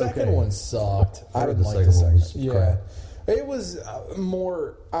good. The second Okay. one sucked. I heard didn't the like the second one second. was Yeah, crap. it was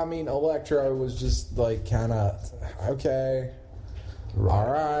more. I mean, Electro was just like kind of okay, all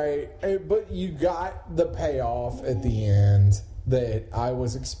right, but you got the payoff at the end that I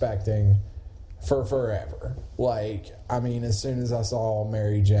was expecting, for forever. Like, I mean, as soon as I saw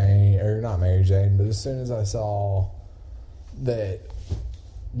Mary Jane, or not Mary Jane, but as soon as I saw that,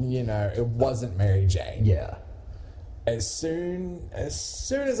 you know, it wasn't Mary Jane. Yeah. As soon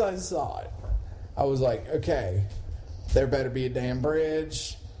as I saw it, I was like, okay, there better be a damn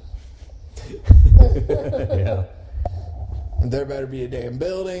bridge. Yeah. There better be a damn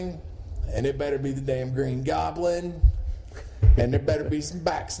building, and it better be the damn Green Goblin, and there better be some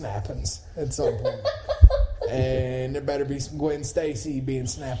back snappings at some point. And there better be some Gwen Stacy being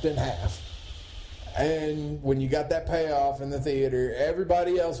snapped in half. And when you got that payoff in the theater,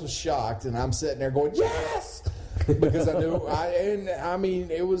 everybody else was shocked, and I'm sitting there going, yes! Because I knew, I mean,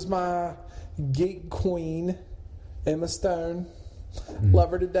 it was my geek queen, Emma Stone.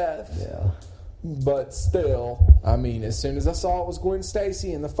 Love her to death. Yeah. But still, I mean, as soon as I saw it was Gwen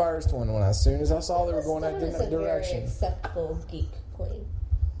Stacy in the first one, as soon as I saw they were going that Stone is a direction, very acceptable geek queen.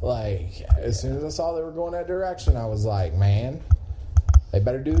 like, as soon as I saw they were going that direction, I was like, man, they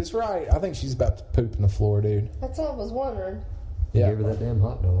better do this right. I think she's about to poop in the floor, dude. That's what I was wondering. Yeah. Gave her that damn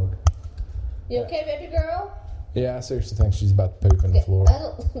hot dog. You okay, baby girl? Yeah, I seriously think she's about to poop in the floor. I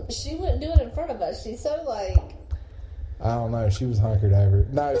don't. She wouldn't do it in front of us. She's so like. I don't know. She was hunkered over.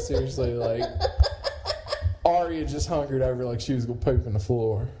 No, seriously, like, Arya just hunkered over like she was going to poop in the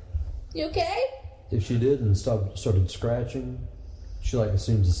floor. You okay? If she did and started scratching, she like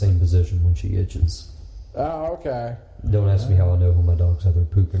assumes the same position when she itches. Oh, okay. Don't ask me how I know when my dog's either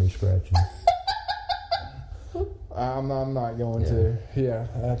pooping or scratching. I'm not going to. Yeah,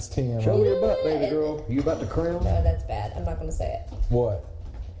 that's TMI. Show me your butt, baby girl. You about to crown? No, that's bad. I'm not going to say it. What?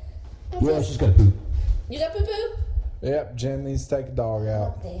 Well, she's gonna poop. You got poo poo? Yep, Jen needs to take a dog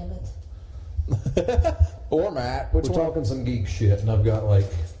out. Damn it. Or Matt. Which We're one? talking some geek shit, and I'm on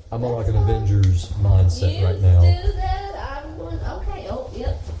like an Avengers mindset You right now. do that. I'm going. Okay. Oh,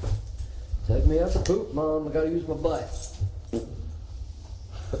 yep. Take me out to poop, Mom. I gotta use my butt.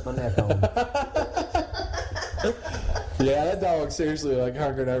 Put my neck on. Yeah, that dog seriously like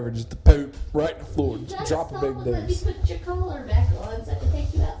hunkered over just to poop right in the floor. Just drop a big Let me deuce. put your collar back on so I can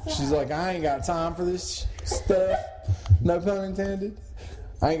take you outside. She's like, I ain't got time for this stuff. No pun intended.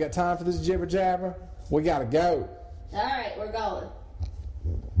 I ain't got time for this jibber jabber. We gotta go. all right, we're going.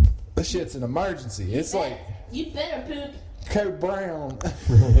 This shit's an emergency. It's like You better poop. Code Brown.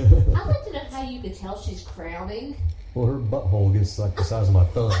 I'd like to know how you could tell she's crowning. Well, her butthole gets like the size of my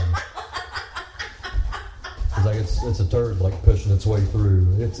thumb. It's like it's a turd like pushing its way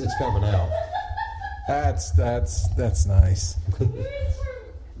through. It's coming out. That's nice.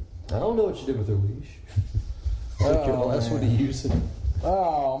 I don't know what you did with her leash. Oh, Your last one to man. use it.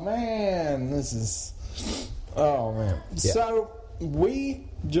 Oh man, this is. Oh man. Yeah. So we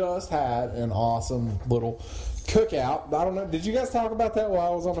just had an awesome little cookout. I don't know. Did you guys talk about that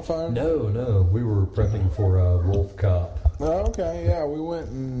while I was on the phone? No. We were prepping for Wolf Cop. Oh, okay. Yeah, we went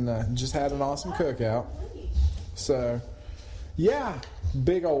and just had an awesome cookout. So, yeah,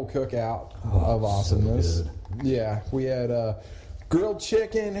 big old cookout of awesomeness. so Yeah, we had grilled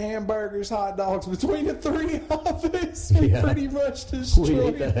chicken, hamburgers, hot dogs between the three of us. We Yeah. pretty much We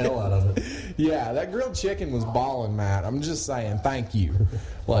destroyed ate the hell out of it. Yeah, that grilled chicken was balling, Matt. I'm just saying, thank you.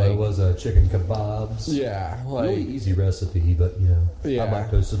 It was chicken kebabs. Yeah, like Really easy recipe, but Yeah. I might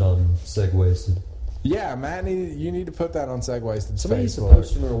post it on Segwasted. yeah, Matt. You need to put that on Segwasted's Somebody used to Facebook.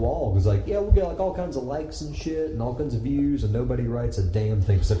 post it on their wall. It was like, yeah, we'll get like all kinds of likes and shit and all kinds of views, and nobody writes a damn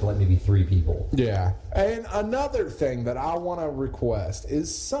thing except for like maybe 3 people. Yeah. And another thing that I want to request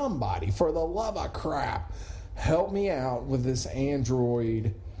is somebody, for the love of crap, help me out with this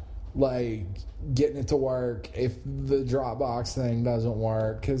Android, like, getting it to work if the Dropbox thing doesn't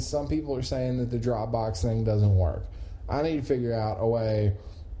work. Because some people are saying that the Dropbox thing doesn't work. I need to figure out a way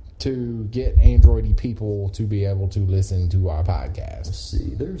to get Androidy people to be able to listen to our podcast. Let's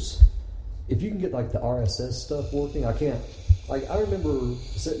see, if you can get like the RSS stuff working, I can't. Like, I remember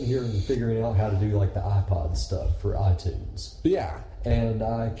sitting here and figuring out how to do like the iPod stuff for iTunes, Yeah. and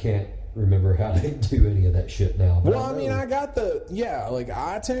I can't remember how to do any of that shit now. But Well, I mean, know- I got like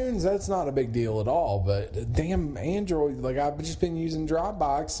iTunes, that's not a big deal at all, but damn Android, like I've just been using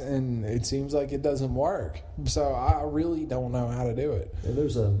Dropbox and it seems like it doesn't work. So I really don't know how to do it. And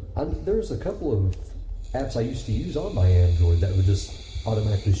there's a couple of apps I used to use on my Android that would just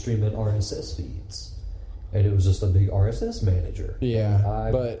automatically stream in RSS feeds, and it was just a big RSS manager. Yeah.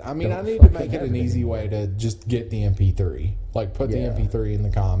 But I mean, don't I need to fucking make it have an it easy anymore. way to just get the MP3. Like put Yeah. the MP3 in the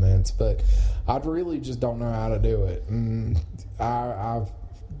comments, but I really just don't know how to do it. And I've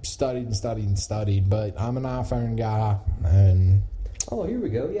studied and studied and studied, but I'm an iPhone guy and Oh, here we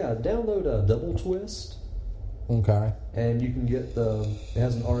go. Yeah, download Double Twist. Okay. And you can get it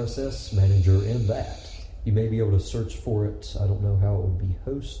has an RSS manager in that. You may be able to search for it. I don't know how it would be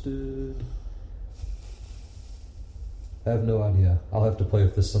hosted. I have no idea. I'll have to play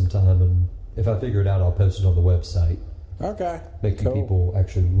with this sometime, and if I figure it out, I'll post it on the website. Okay. Making Cool. people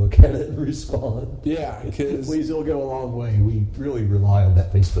actually look at it and respond. Yeah, because Please, it'll go a long way. We really rely on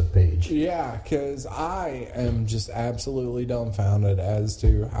that Facebook page. yeah, because I am just absolutely dumbfounded as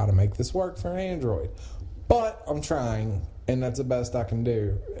to how to make this work for Android. But I'm trying, and that's the best I can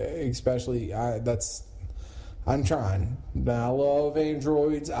do. Especially, I'm trying. I love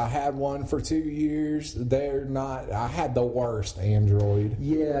Androids. I had one for 2 years. They're not. I had the worst Android,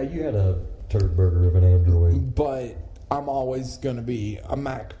 Yeah, you had a turd burger of an Android. but I'm always going to be a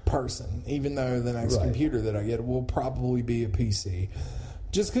Mac person, even though the next Right. computer that I get will probably be a PC.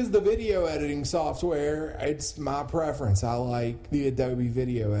 Just because the video editing software, it's my preference. I like the Adobe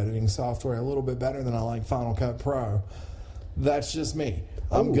video editing software a little bit better than I like Final Cut Pro. That's just me.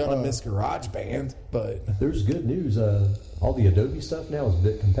 I'm going to miss GarageBand, but There's good news. All the Adobe stuff now is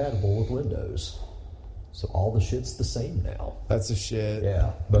bit compatible with Windows. So all the shit's the same now. that's a shit.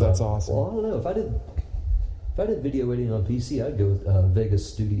 Yeah. That's awesome. Well, I don't know. If I did video editing on PC, I'd go with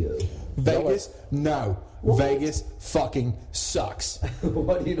Vegas Studio. Vegas? No. What? Vegas fucking sucks.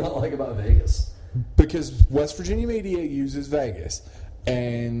 What do you not like about Vegas? Because West Virginia Media uses Vegas,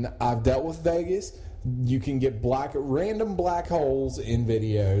 and I've dealt with Vegas. You can get random black holes in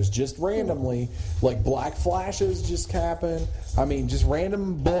videos, just randomly, like black flashes just happen. I mean, just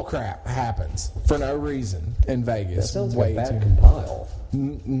random bullcrap happens for no reason in Vegas. That sounds like Way a bad too- compile.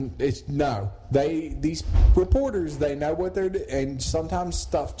 It's no. These reporters, they know what they're doing, and sometimes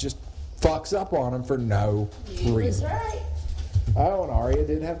stuff just fucks up on them for no You was reason. right. Oh, and Arya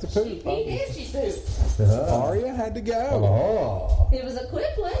did have to She poop. did. She pooped. Arya had to go. Oh. It was a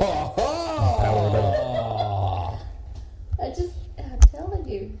quick one. I'm telling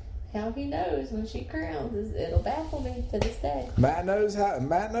you, how he knows when she crowns, it'll baffle me to this day. Matt knows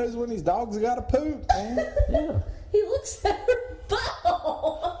when these dogs got to poop, man. Yeah. He looks at her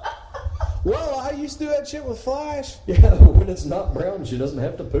butthole. Well, I used to do that shit with Flash. Yeah, when it's not brown, she doesn't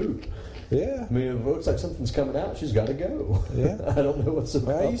have to poop. Yeah. I mean, if it looks like something's coming out, she's got to go. Yeah. I don't know what's so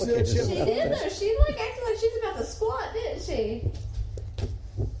Well, you said complicated. shit She did though. She acted like she's about to squat, didn't she?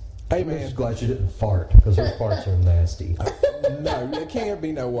 Hey, I'm just man. glad she didn't fart, because her farts are nasty. No, it can't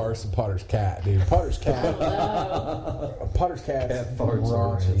be no worse than Putter's cat, dude. Putter's cat. Putter's cat. Cat farts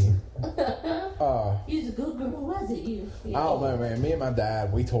are raunchy. You's a good girl, was it you? I don't know, man. Me and my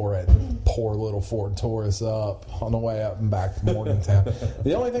dad, we tore it. Poor little Ford Taurus up on the way up and back from Morgantown.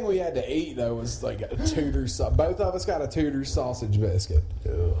 The only thing we had to eat, though, was like a Tudor's. Both of us got a Tudor's sausage biscuit.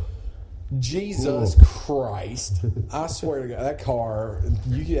 Jesus Christ! I swear to God, that car,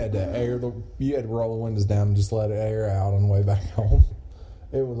 you had to roll the windows down and just let it air out on the way back home.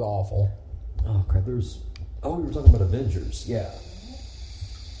 It was awful. Oh, crap. We were talking about Avengers. Yeah.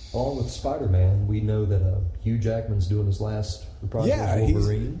 Along with Spider-Man, we know that Hugh Jackman's doing his last project as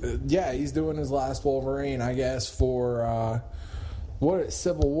Wolverine. He's doing his last Wolverine, I guess, for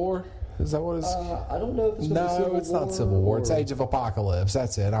Civil War. Is that what it's? I don't know if it's gonna be Civil No, it's War not Civil War. It's or- Age of Apocalypse.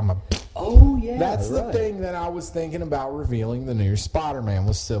 That's it. Oh, yeah. That's the right. thing that I was thinking about revealing the new Spider-Man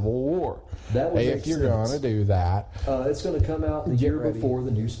was Civil War. That would If make you're sense. going to do that, It's going to come out the Get year ready. before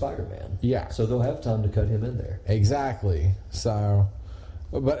the new Spider-Man. Yeah. So they'll have time to cut him in there. exactly. So,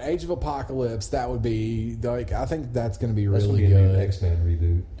 but Age of Apocalypse, that would be like I think that's going to be That's really going to be a new good. X-Men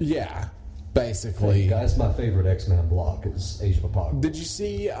reboot. Yeah, basically. That's my favorite X-Men block is Age of Apocalypse. Did you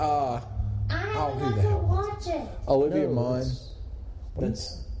see I who the hell watch it. Olivia No, Munn?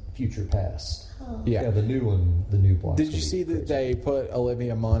 That's Future Past. Yeah. The new one, the new block. Did you see that they put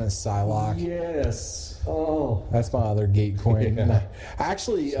Olivia Munn as Psylocke? Yes. Oh. That's my other geek queen. Yeah.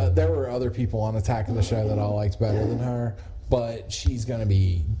 Actually, there were other people on Attack of the Show that I liked better than her, but she's going to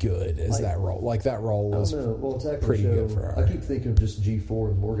be good as Like- that role. Like that role I was don't know. Well, it's actually pretty show, good for her. I keep thinking of just G4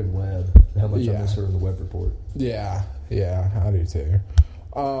 and Morgan Webb. How much Yeah. I miss her in the web report. Yeah, I do too.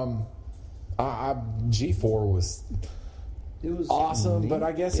 G4 was It was awesome, neat. but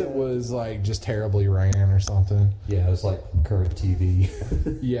I guess it Yeah. was like just terribly ran or something. Yeah, it was like current TV.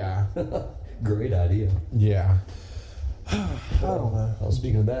 Yeah, Great idea. yeah. I don't know. Well,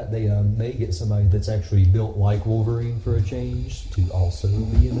 speaking of that, they may get somebody that's actually built like Wolverine for a change to also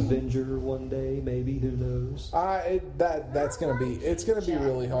be an Avenger one day. Maybe, who knows? That's gonna be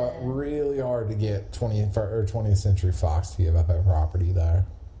really hard to get 20th Century Fox to give up that property there,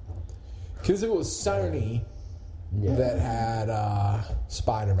 because it was Sony Yeah. that had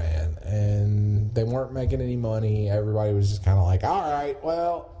Spider-Man, and they weren't making any money. Everybody was just kind of like, all right,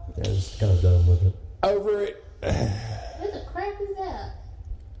 well, Yeah, just kind of done with it. over it. Who the crap is that?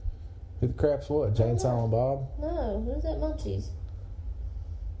 Who the crap's what? Jane Silent Bob? No, who's that Munchies?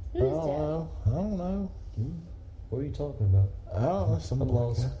 I Who is don't that? know. I don't know. What are you talking about? I don't know. Someone I'm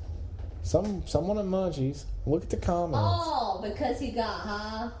lost. Someone at Munchies. Look at the comments. Oh, because he got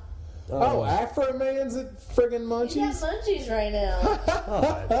high. Oh, Afro Man's at friggin' He's got Munchies. Munchies right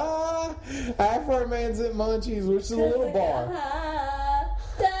now. Afro Man's at Munchies, which is a little bar.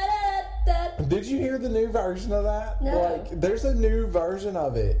 Did you hear the new version of that? No. Like, there's a new version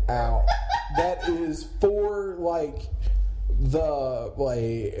of it out that is for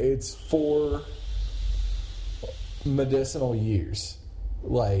it's for medicinal use,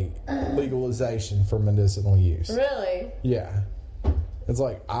 like legalization for medicinal use. Really? Yeah. It's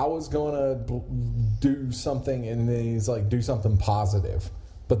like, I was going to do something, and then he's like, do something positive.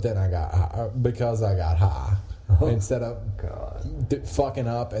 But then I got high, because I got high. Instead of fucking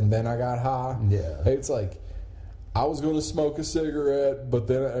up and then I got high. Yeah. It's like, I was going to smoke a cigarette, but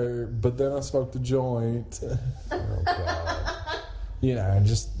then I smoked a joint. Oh, God. You know,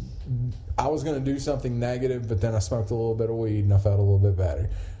 just, I was going to do something negative, but then I smoked a little bit of weed and I felt a little bit better.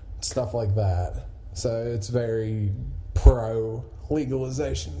 Stuff like that. So it's very pro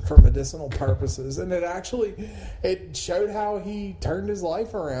legalization for medicinal purposes, and it showed how he turned his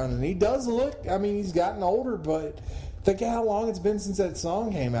life around, and he does look, I mean, he's gotten older, but think of how long it's been since that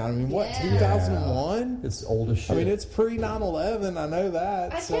song came out. I mean, what, Yeah. 2001? It's old as shit. I mean, it's pre 9/11, I know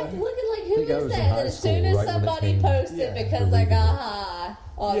that. I so. kept looking like, think I who is was in that? high And as soon school as right when it somebody came. posted Yeah. because I got high,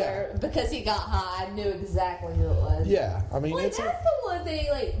 or because he got high, I knew exactly who it was. Yeah, I mean, Like, it's that's the one thing,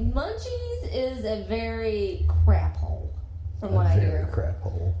 like, Munchies is a very crap hole, from what I very hear. crap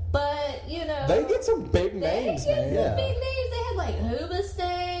hole. But, you know. they get some big They names, get man. some Yeah. big names. They had, like,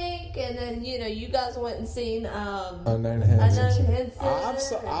 Hoobastank, and then, you know, you guys went and seen, Unknown Henson. Unknown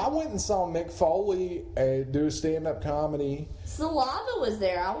Henson. I went and saw Mick Foley do a stand-up comedy. Salava was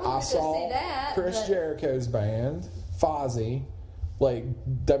there. I wanted I to go saw see that. Chris but- Jericho's band, Fozzy, like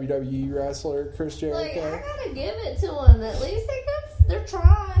WWE wrestler Chris Like, Jericho. I gotta give it to them. At least they're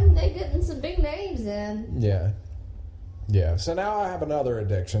trying. They're getting some big names in. Yeah. Yeah. So now I have another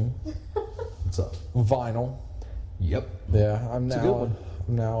addiction. What's up? Vinyl. Yep. Yeah. I'm It's a good now one.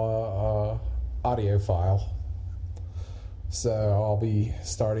 I'm now a audiophile. So I'll be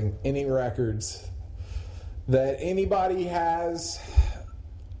starting any records that anybody has.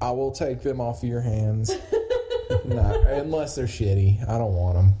 I will take them off your hands. No, unless they're shitty. I don't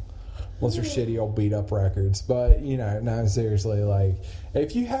want them. Unless they're shitty old beat up records. But, you know, no, seriously, like,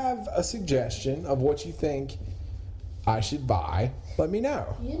 if you have a suggestion of what you think I should buy, let me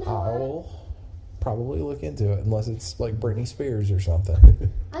know. You know I what? will probably look into it, unless it's like Britney Spears or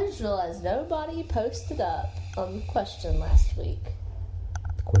something. I just realized nobody posted up on the question last week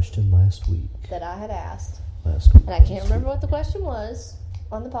The question last week. that I had asked. Last week. And I can't remember what the question was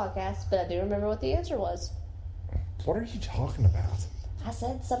on the podcast, but I do remember what the answer was. What are you talking about? I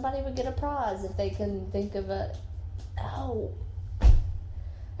said somebody would get a prize if they can think of it. Oh. I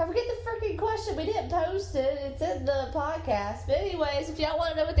forget the freaking question. We didn't post it. It's in the podcast. But anyways, if y'all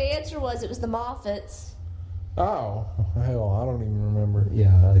want to know what the answer was, it was the Moffats. Oh, hell, I don't even remember.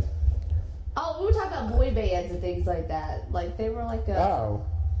 Yeah. Oh, we were talking about boy bands and things like that. Like, they were like a... Oh,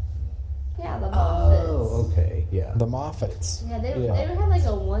 Yeah, the Moffats. Oh, okay. Yeah. the Moffats. Yeah, they Yeah. had like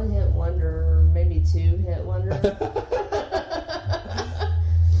a one-hit wonder, or maybe two-hit wonder.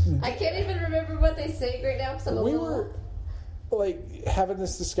 I can't even remember what they sang right now because I'm a We little... were like having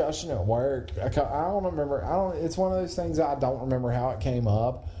this discussion at work. I don't remember. It's one of those things I don't remember how it came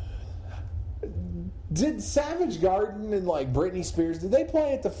up. Did Savage Garden and like Britney Spears, did they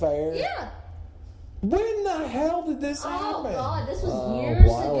play at the fair? Yeah. When the hell did this Oh, happen? God, this was A years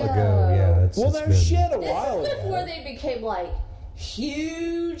while ago. ago. Yeah. Well, it's no been- shit, a This while is before ago. they became, like,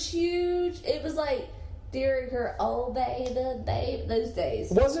 huge. It was, like, during her old baby, those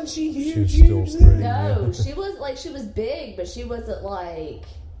days. Wasn't she She huge? was still huge pretty. then? No, she was big, but she wasn't, like,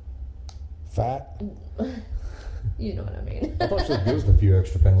 Fat. you know what I mean. I thought she looked good with a few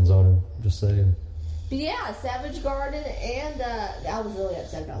extra pounds on her. Just saying. But yeah, Savage Garden, and I was really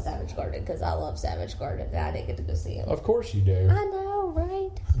upset about Savage Garden because I love Savage Garden, and I didn't get to go see him. Of course you do. I know, right?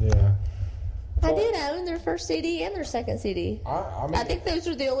 Yeah. I Well, did own their first CD and their second CD. I mean, I think those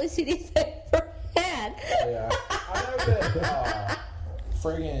were the only CDs they ever had. yeah. I know that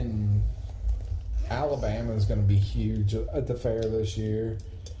friggin' Alabama's going to be huge at the fair this year.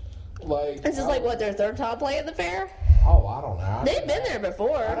 Like, This is like, what, their third time playing the fair? Oh, I don't know. They've been there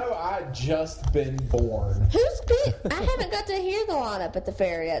before. I know I'd just been born. I haven't got to hear the lineup at the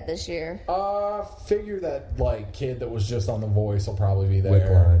fair yet this year. Figure that, like, kid that was just on The Voice will probably be there.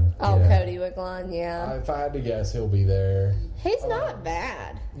 Wickline. Oh, Yeah. Cody Wickline, yeah. If I had to guess, he'll be there. He's not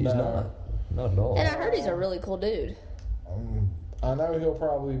bad. He's No. not at all. And I heard he's a really cool dude. I know he'll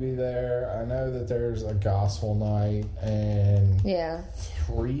probably be there. I know that there's a gospel night and Yeah.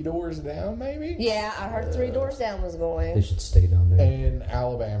 3 Doors Down, maybe? Yeah, I heard Three Doors Down was They going. should stay down there. In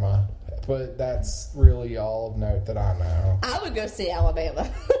Alabama. But that's really all of note that I know. I would go see Alabama.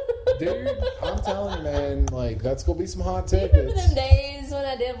 Dude, I'm telling you, man, like, that's going to be some hot Do you remember tickets. them days when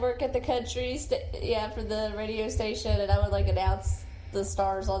I did work at the country, for the radio station, and I would, like, announce the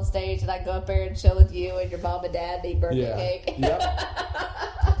stars on stage, and I'd go up there and chill with you and your mom and dad and eat birthday cake.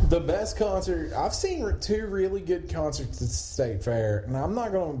 Yep. The best concert, I've seen 2 really good concerts at the State Fair, and I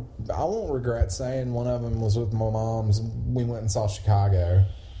won't regret saying one of them was with my mom's. We went and saw Chicago.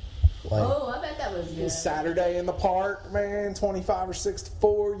 Like, Oh, I bet that was good. Saturday in the park, man, 25 or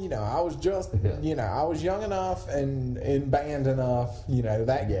 64. You know, I was just, I was young enough and in band enough,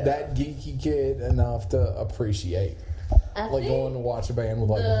 that geeky kid enough to appreciate. I Like think going to watch a band with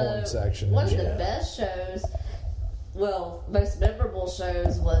like a horn section. One and of the shit. best shows, most memorable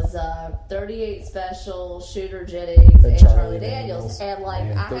shows was 38 Special, Shooter Jennings, and Charlie Daniels. And like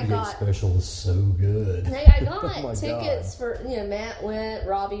Man, I 38 got Special is so good. I got Oh my tickets for, Matt went,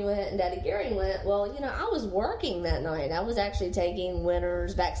 Robbie went, and Daddy Gary went. Well, I was working that night. I was actually taking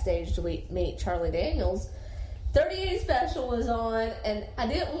winners backstage to meet Charlie Daniels. 38 Special was on, and I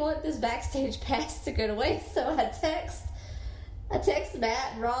didn't want this backstage pass to go to waste, so I text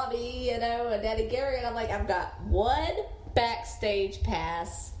Matt and Robbie, and Daddy Gary, and I'm like, I've got one backstage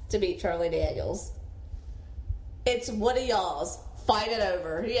pass to meet Charlie Daniels. It's one of y'all's. Fight it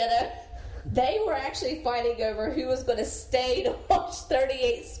over, They were actually fighting over who was going to stay to watch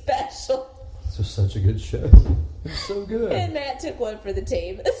 38 Special. This was such a good show. It was so good. And Matt took one for the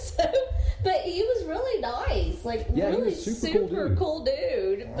team. But he was really nice. Like, Yeah, he really was super cool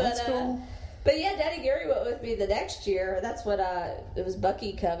dude. But, That's cool. But yeah, Daddy Gary went with me the next year. That's what it was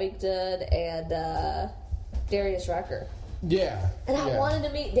Bucky Covington and Darius Rucker. Yeah. And I yeah. wanted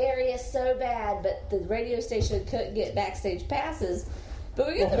to meet Darius so bad, but the radio station couldn't get backstage passes. But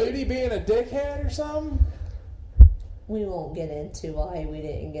we got Well, Hootie being a dickhead or something? we won't get into why we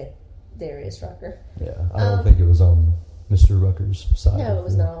didn't get Darius Rucker. Yeah, I don't think it was on Mr. Rucker's side. No, it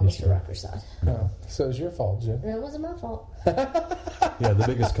was not on issue. Mr. Rucker's side. No. So it's your fault, Jim. It wasn't my fault. Yeah, the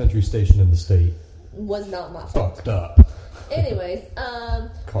biggest country station in the state. Was not my fault. Fucked up. Anyways,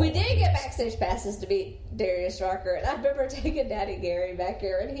 we did get backstage passes to meet Darius Rucker, and I remember taking Daddy Gary back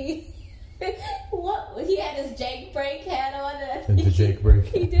here, and he had his Jake Break hat on, And the Jake Break.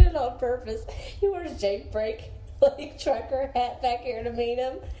 He did it on purpose. He wears Jake Break like trucker hat back here to meet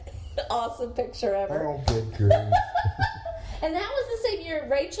him. Awesome picture ever. Oh, good grief. And that was the same year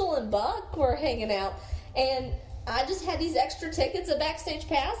Rachel and Buck were hanging out, and I just had these extra tickets and backstage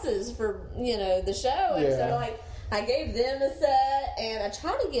passes for the show, and Yeah. so like I gave them a set, and I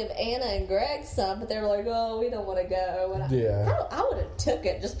tried to give Anna and Greg some, but they were like, "Oh, we don't want to go." And Yeah. I would have took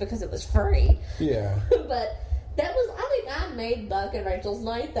it just because it was free, Yeah. but. I think I made Buck and Rachel's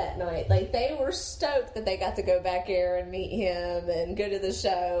night that night. Like, they were stoked that they got to go back here and meet him and go to the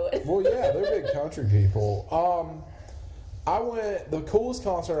show. Well, yeah, they're big country people. The coolest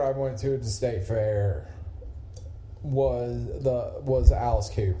concert I went to at the State Fair was Alice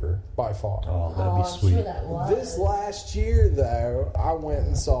Cooper, by far. Oh, that'd Oh, be I'm sweet. sure that was. This last year, though, I went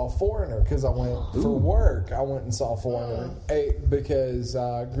and saw Foreigner because I went for work. I went and saw Foreigner because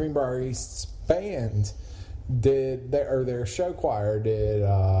Greenbrier East's band did their show choir did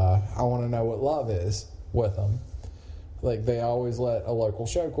I Want to Know What Love Is with them. Like, they always let a local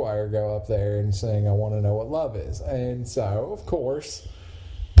show choir go up there and sing I Want to Know What Love Is. And so, of course,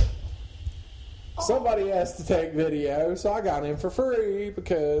 somebody has to take video, so I got in for free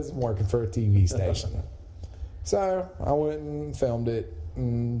because I'm working for a TV station. So I went and filmed it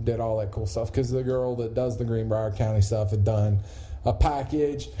and did all that cool stuff because the girl that does the Greenbrier County stuff had done a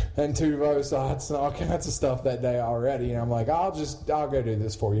package and 2 VOSOTs and all kinds of stuff that day already. And I'm like, I'll go do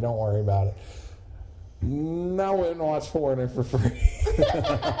this for you. Don't worry about it. I went and watched Foreigner for free.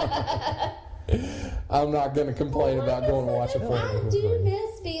 I'm not going to complain about going to watch a Foreigner I for do free.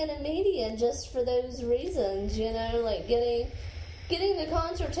 miss being a media just for those reasons, like getting the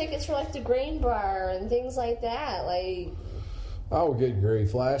concert tickets for like the Greenbrier and things like that. Like, Oh, good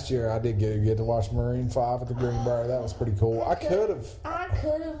grief. Last year I did get to watch Marine 5 at the Greenbrier. That was pretty cool. I could have.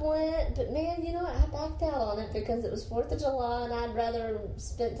 went, but man, you know what? I backed out on it because it was 4th of July and I'd rather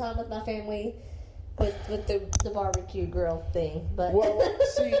spend time with my family with the barbecue grill thing. But Well,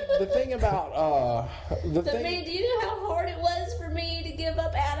 see, the thing about man, do you know how hard it was for me to give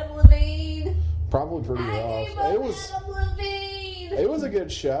up Adam Levine? probably pretty I rough. gave up It was. Adam Levine. It was a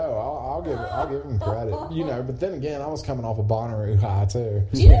good show. I'll give him credit. You know, but then again, I was coming off a Bonnaroo high too.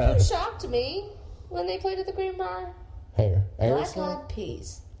 Do you know who shocked me when they played at the Greenbrier? Hey, Black Aerosmith. Eyed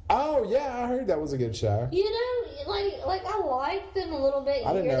Peas. Oh yeah, I heard that was a good show. You know, like I liked them a little bit. You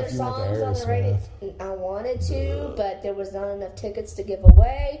I didn't hear know their if you went to songs on the radio. Aerosmith. I wanted to, but there was not enough tickets to give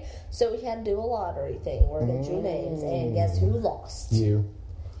away, so we had to do a lottery thing where they drew names, and guess who lost? You.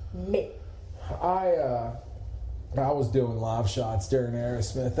 Me. I was doing live shots during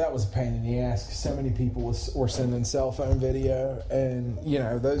Aerosmith. That was a pain in the ass because so many people were sending cell phone video, and you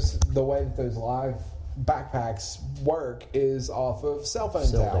know the way that those live backpacks work is off of cell phone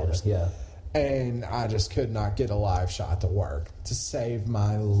towers. Yeah. And I just could not get a live shot to work to save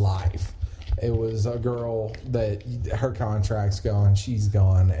my life. It was a girl that her contract's gone, she's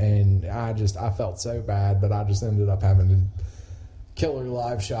gone, and I felt so bad, but I just ended up having to kill her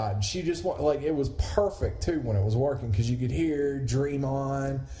live shot. And she just it was perfect too when it was working because you could hear Dream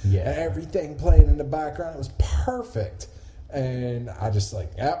On and everything playing in the background. It was perfect. And I just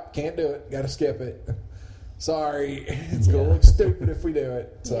can't do it. Got to skip it. Sorry, it's gonna look stupid if we do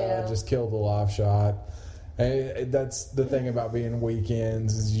it. So I just killed the live shot. And that's the thing about being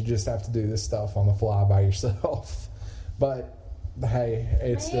weekends is you just have to do this stuff on the fly by yourself. But hey,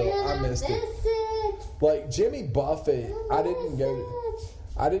 it's still I missed it. Like Jimmy Buffett, I didn't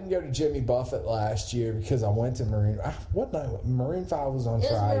go to Jimmy Buffett last year because I went to Maroon. What night? Maroon 5 was on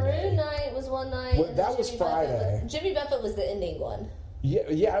Friday. Maroon night was one night. Well, that was Friday. Jimmy Buffett was the ending one.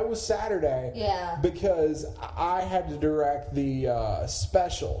 Yeah, it was Saturday. Yeah. Because I had to direct the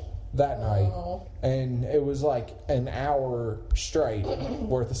special that night. And it was like an hour straight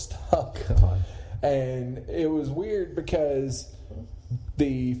worth of stuff. God. And it was weird because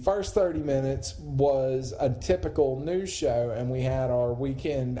the first 30 minutes was a typical news show, and we had our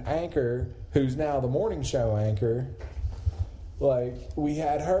weekend anchor, who's now the morning show anchor. Like, we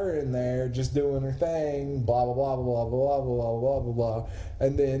had her in there just doing her thing, blah, blah, blah, blah, blah, blah, blah, blah, blah, blah.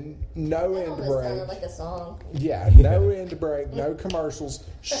 And then no end That break. sounded like a song. Yeah, no end break, no commercials,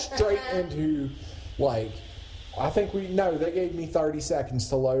 straight into, I think they gave me 30 seconds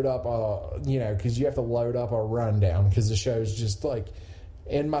to load up, because you have to load up a rundown because the show's just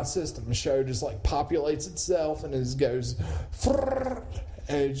in my system. The show just populates itself and it goes,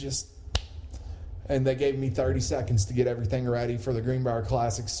 and they gave me 30 seconds to get everything ready for the Greenbrier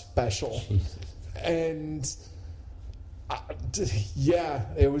Classic special. Jesus. And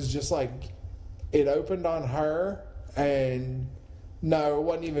it was just it opened on her, and no, it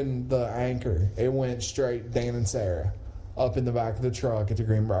wasn't even the anchor. It went straight Dan and Sarah up in the back of the truck at the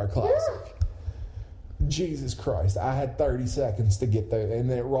Greenbrier Classic. Jesus Christ. I had 30 seconds to get there, and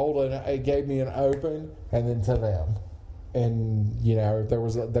then it gave me an open and then to them. And,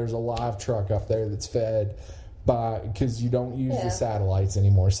 there's a live truck up there that's fed because you don't use the satellites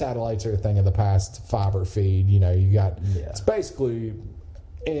anymore. Satellites are a thing of the past, fiber feed. It's basically,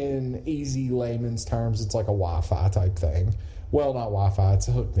 in easy layman's terms, it's like a Wi-Fi type thing. Well, not Wi-Fi, it's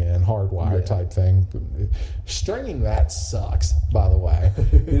a hooked in, hardwire type thing. Stringing that sucks, by the way.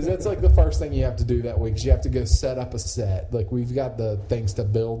 Because that's the first thing you have to do that week is you have to go set up a set. We've got the things to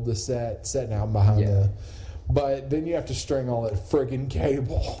build the set, setting out behind the... But then you have to string all that friggin'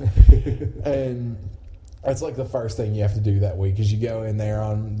 cable. And that's the first thing you have to do that week is you go in there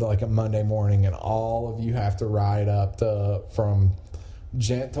on a Monday morning and all of you have to ride up from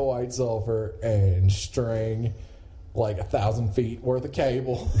Gent to White Sulphur and string 1,000 feet worth of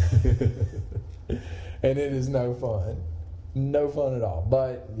cable. And it is no fun. No fun at all.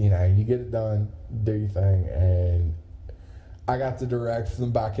 But, you get it done, do your thing, and I got to direct from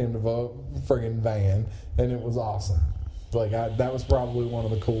the back end of a friggin' van, and it was awesome. That was probably one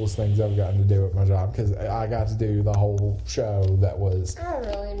of the coolest things I've gotten to do at my job because I got to do the whole show that was... I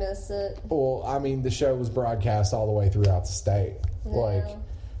really miss it. Well, I mean, the show was broadcast all the way throughout the state. Yeah.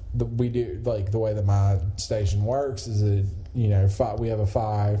 We do, the way that my station works is that, we have a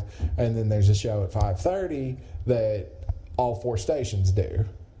 5, and then there's a show at 5:30 that all 4 stations do.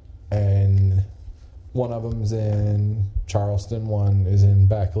 And... one of them's in Charleston, one is in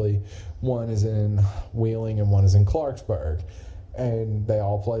Beckley, one is in Wheeling, and one is in Clarksburg. And they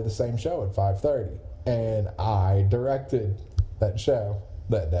all play the same show at 5:30. And I directed that show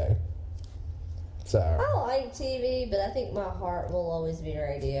that day. So I like TV, but I think my heart will always be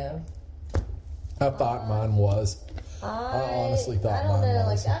radio. I thought mine was. I honestly thought mine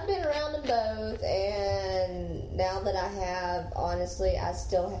was. I've been around them both, and now that I have, honestly,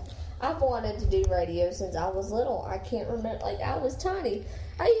 I've wanted to do radio since I was little. I can't remember. Like, I was tiny.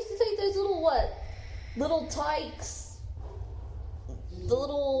 I used to take those little Tykes, the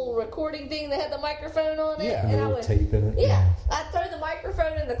little recording thing that had the microphone on it. Yeah. And I Little would, tape in it. yeah. I'd throw the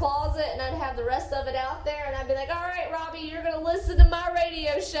microphone in the closet and I'd have the rest of it out there and I'd be like, all right, Robbie, you're going to listen to my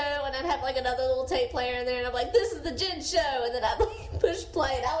radio show. And I'd have like another little tape player in there and I'm like, this is the Jen show. And then I'd like push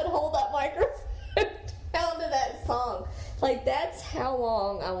play and I would hold that microphone down to that song. Like, that's how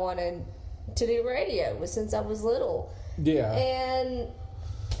long I wanted to do radio, was since I was little. Yeah. And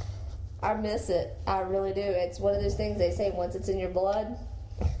I miss it. I really do. It's one of those things they say, once it's in your blood,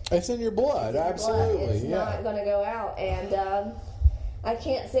 It's in your blood, absolutely. it's not going to go out. And I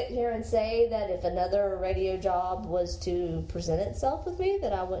can't sit here and say that if another radio job was to present itself with me,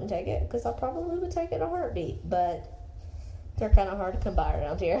 that I wouldn't take it, because I probably would take it in a heartbeat. But they're kind of hard to come by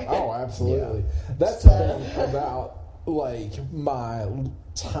around here. Oh, absolutely. Yeah. That's the thing about, like, my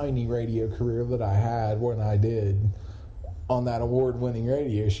tiny radio career that I had when I did on that award-winning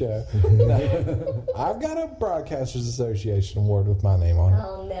radio show. I've got a Broadcasters Association award with my name on it.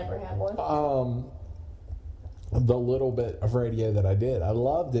 I'll never have one. The little bit of radio that I did, I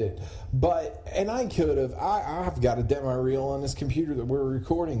loved it. But, and I could have, I've got a demo reel on this computer that we're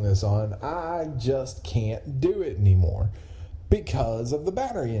recording this on. I just can't do it anymore because of the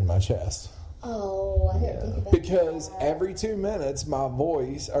battery in my chest. Oh, I didn't think about Because that. every 2 minutes, my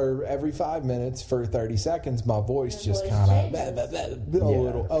voice, or every 5 minutes for 30 seconds, my voice Your just voice kind changes.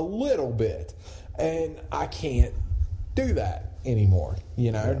 of a little bit, and I can't do that anymore.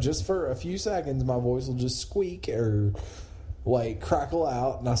 You know, just for a few seconds, my voice will just squeak or like crackle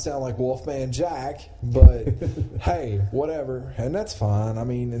out, and I sound like Wolfman Jack. But hey, whatever, and that's fine. I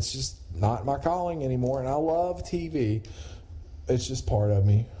mean, it's just not my calling anymore, and I love TV. It's just part of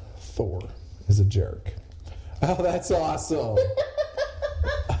me. Thor is a jerk. Oh, that's awesome.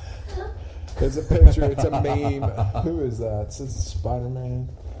 It's a picture. It's a meme. Who is that? It's Spider-Man.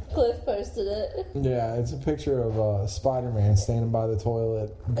 Cliff posted it. Yeah, it's a picture of Spider-Man standing by the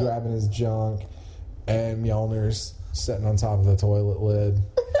toilet, grabbing his junk, and Mjolnir's sitting on top of the toilet lid.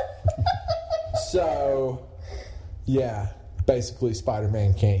 So, yeah, basically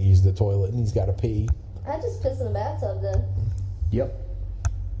Spider-Man can't use the toilet, and he's got to pee. I just piss in the bathtub then. Yep.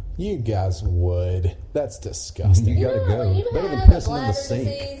 You guys would. That's disgusting. You gotta know, go. when you Better than have a pissing in the bladder sink.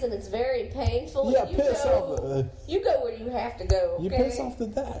 disease and it's very painful. Yeah, you piss go, off the- You go where you have to go. Okay? You piss off the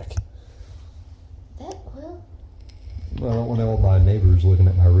deck. That, well, Well, I don't want all my neighbors looking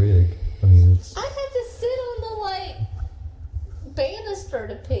at my rig. I mean, it's. I have to sit on the like banister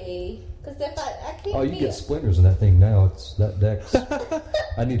to pee because if I can't. Oh, you pee. get splinters in that thing now. It's that deck's.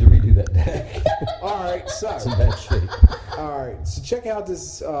 I need to redo that deck. All right, so It's in bad shape. all right, so check out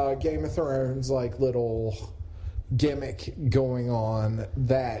this Game of Thrones like little gimmick going on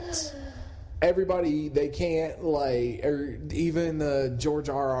that everybody they can't like, or even George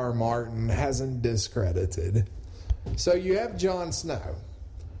R.R. Martin hasn't discredited. So you have Jon Snow,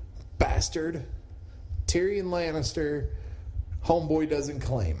 bastard, Tyrion Lannister, homeboy doesn't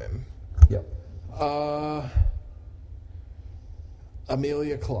claim him. Yep.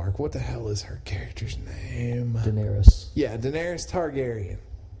 Amelia Clark, what the hell is her character's name? Daenerys. Yeah, Daenerys Targaryen.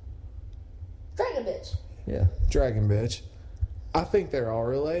 Dragon bitch. Yeah. Dragon bitch. I think they're all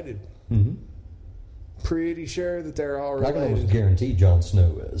related. Mm-hmm. Pretty sure that they're all I can almost related. guarantee Jon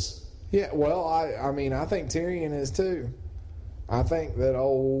Snow is. Yeah, well, I mean, I think Tyrion is too. I think that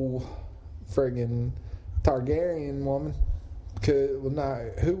old friggin' Targaryen woman could. Well,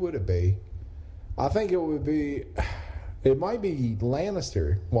 no, who would it be? I think it would be. It might be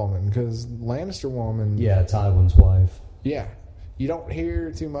Lannister woman because Lannister woman. Yeah, Tywin's wife. Yeah, you don't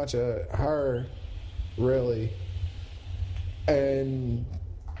hear too much of her, really. And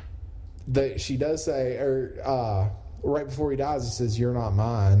that she does say, or right before he dies, he says, "You're not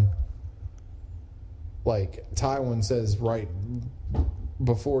mine." Like Tywin says right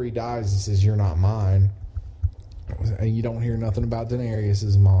before he dies, he says, "You're not mine." And you don't hear nothing about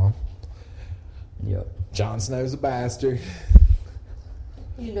Daenerys' mom. Yep. Jon Snow's a bastard.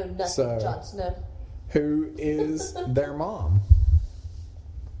 You know nothing, So- Jon Snow. Who is their mom?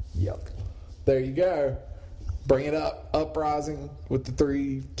 Yep. There you go. Bring it up. Uprising with the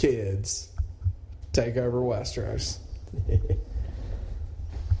 3 kids. Take over Westeros.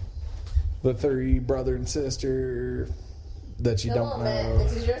 The 3 brother and sister that you Come don't on, know. man.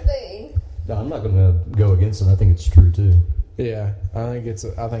 This is your thing. No, I'm not going to go against it. I think it's true too. Yeah, I think that's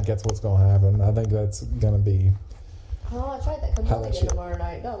what's going to happen. I think that's going to be. Oh, I tried that. Comes How on that again shit- tomorrow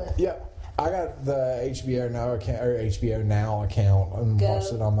night, don't it? Yep, I got the HBO Now account and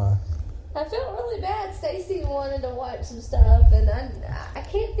watched it on my I felt really bad. Stacy wanted to watch some stuff, and I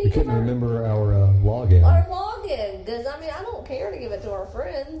can't think You couldn't of remember our login. our login, because, I mean, I don't care to give it to our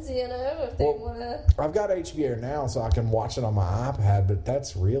friends, you know, if they want to. I've got HBO now, so I can watch it on my iPad, but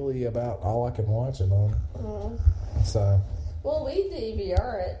that's really about all I can watch it on. So, Well, we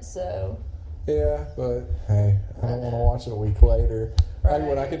DVR it, so. yeah, but hey, I don't want to watch it a week later. Like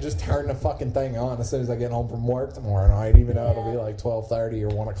when I Right. could just turn the fucking thing on as soon as I get home from work tomorrow night, even though it'll be like 12:30 or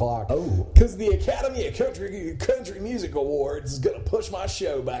 1 o'clock. Oh. Because the Academy of Country Music Awards is going to push my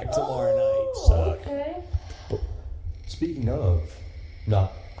show back tomorrow night. Suck. Okay. Speaking of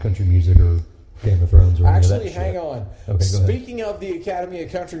not country music or Game of Thrones or any of Actually, that hang shit. on. Okay, go ahead. Speaking of the Academy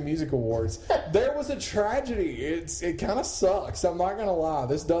of Country Music Awards, there was a tragedy. It kind of sucks. I'm not gonna lie.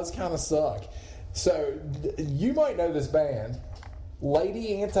 This does kind of suck. So you might know this band,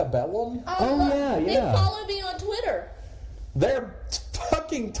 Lady Antebellum. They follow me on Twitter. Their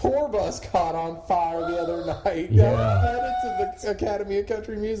fucking tour bus caught on fire the other night. Yeah. That led to the Academy of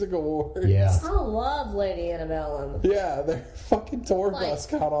Country Music Awards. Yeah. I love Lady Antebellum. Yeah, their fucking tour bus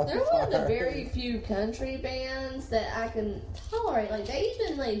caught on They're fire. one of the very few country bands that I can tolerate. Like, they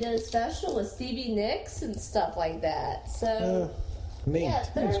even did a special with Stevie Nicks and stuff like that. So, Neat. yeah,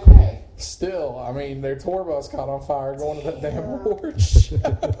 they're That's okay. Still, I mean, their tour bus caught on fire going to that damn award show.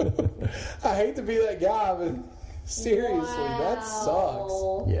 I hate to be that guy, but seriously, that sucks.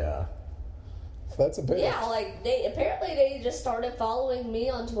 Wow. Yeah. That's a bitch. Yeah, like, they just started following me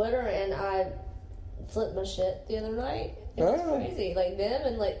on Twitter, and I flipped my shit the other night. It was Oh. crazy. Like, them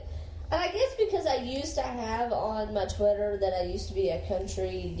and, like, and I guess because I used to have on my Twitter that I used to be a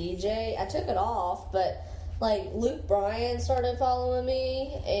country DJ, I took it off, but, like, Luke Bryan started following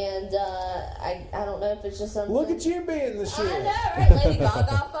me, and I don't know if it's just something. Look at you being the shit. I know, right? Lady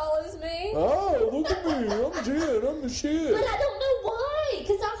Gaga follows me. Oh, look at me. I'm Jen. I'm the shit. But I don't know why,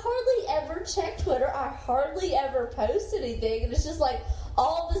 because I hardly ever check Twitter. I hardly ever post anything, and it's just like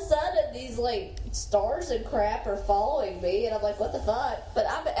all of a sudden these like stars and crap are following me, and I'm like, what the fuck? But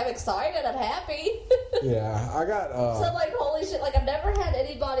I'm excited. I'm happy. Yeah, I got. So I'm like, holy shit! Like I've never had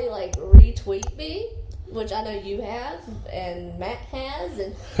anybody like retweet me, which I know you have, and Matt has,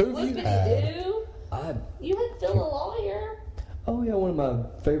 and Who have you Whoopity had? Doo. You had Phil the Lawyer. Oh yeah, one of my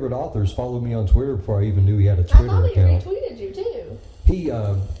favorite authors followed me on Twitter before I even knew he had a I Twitter thought he account. retweeted you too. He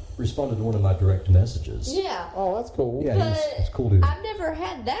responded to one of my direct messages. Yeah. Oh, that's cool. Yeah, But he's a cool dude. I've never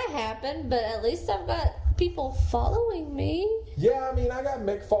had that happen, but at least I've got people following me. Yeah, I mean, I got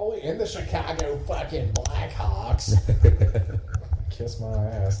Mick Foley and the Chicago fucking Blackhawks. Kiss my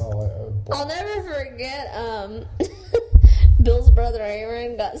ass. I'll never forget, Bill's brother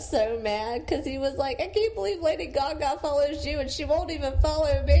Aaron got so mad because he was like, I can't believe Lady Gaga follows you and she won't even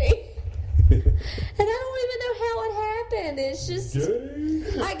follow me. And I don't even know how it happened. It's just,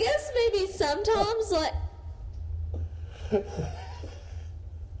 I guess maybe sometimes, like,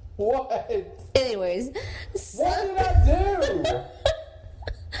 What? anyways, What did I do?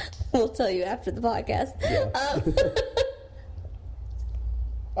 we'll tell you after the podcast.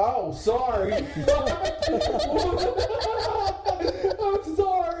 Oh, sorry. I'm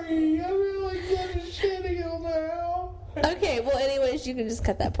sorry. I'm really getting shitty now. Okay, well, anyways, you can just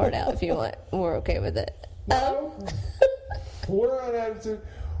cut that part out if you want. We're okay with it. No. We're on attitude.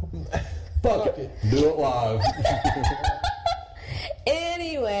 Fuck it. Do it live.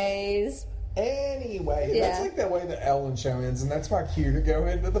 Anyways, Anyway, Yeah. that's like that way the Ellen show ends, and that's my cue to go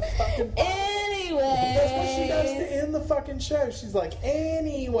into the fucking. That's what she does to anyways, end the fucking show. She's like,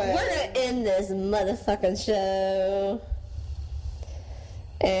 anyway. we're gonna end this motherfucking show.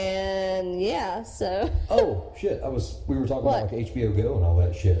 And yeah, so Oh shit! We were talking What? about like HBO Go and all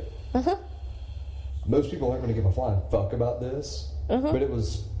that shit. uh-huh. Most people aren't going to give a flying fuck about this, but it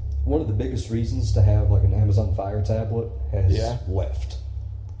was one of the biggest reasons to have like an Amazon Fire tablet has left,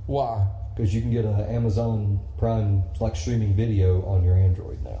 Why? because you can get an Amazon Prime like streaming video on your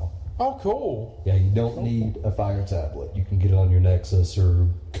Android now. Oh, cool. Yeah, you don't need a Fire tablet. You can get it on your Nexus or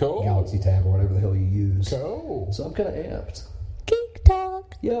Cool. Galaxy Tab or whatever the hell you use. Cool. So I'm kind of amped. Geek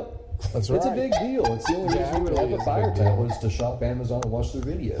Talk. Yep. That's It's a right. big deal. It's the only reason you would have a Fire tablet is to shop Amazon and watch their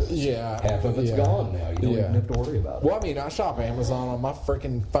videos. Yeah. Half of it's Yeah. gone now. You don't Yeah. even have to worry about it. Well, I mean, I shop Amazon on my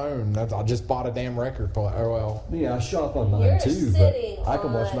freaking phone. I just bought a damn record player. Oh, well. Yeah, I shop on mine You're too, sitting but I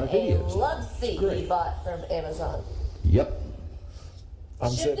can watch my on videos. a love seat Great. you bought from Amazon. Yep. I'm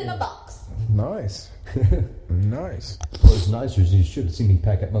Shipped sitting. in a box. Nice. Nice. What was nicer is you should have seen me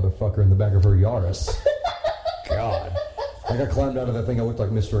pack that motherfucker in the back of her Yaris. God. Like I climbed out of that thing, I looked like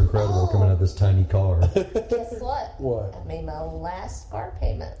Mr. Incredible coming out of this tiny car. Guess what? What? I made my last car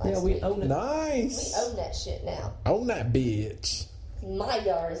payment last Yeah, we week. own it. Nice. We own that shit now. Own that bitch. my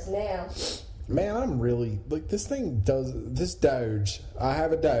Yaris now. Man, I'm really like this thing does this Doge. I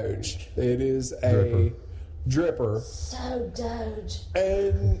have a Doge. It is a dripper, So Doge.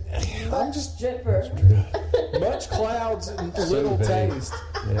 and I'm Much just dripper. much clouds and little vague. taste.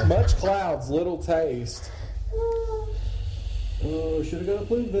 Yeah. Much clouds, little taste. Oh, should have got a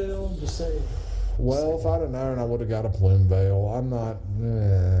Bloomville. Just saying. Well, if I'd have known, I would have got a plume veil. I'm not.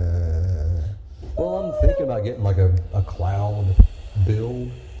 Well, I'm thinking about getting like a cloud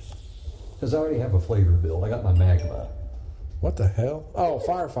build. Because I already have a flavor build. I got my Magma. What the hell? Oh,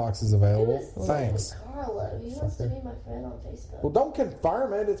 Firefox is available. Who is Thanks. Carlo. He wants to be my friend on Facebook. Well, don't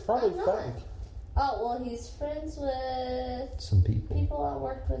confirm it. It's probably I'm not. fake. Oh, well, he's friends with Some people. people I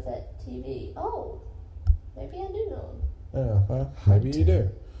worked with at TV. Oh, maybe I do know him. Yeah, well, maybe you do.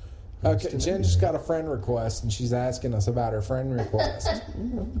 Okay, Still Jen do. just got a friend request, and she's asking us about her friend request. I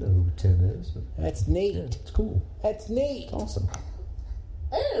don't know who Tim is, but That's yeah, neat. it's cool. That's neat. It's awesome.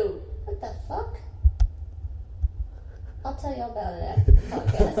 Ooh, what the fuck? I'll tell y'all about it after the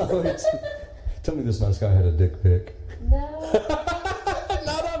podcast. Tell me this nice guy had a dick pic. No,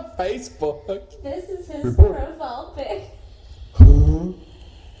 Not on Facebook. this is his Report. profile pic.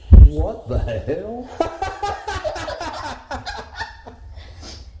 What the hell?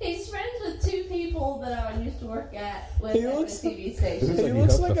 He's friends with two people that I used to work with He at looks- the TV station. Looks He like he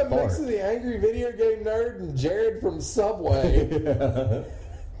looks huffed like a a mix fart. of the angry video game nerd and Jared from Subway.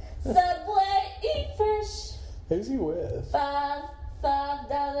 Subway, eat fresh. Who's he with? $5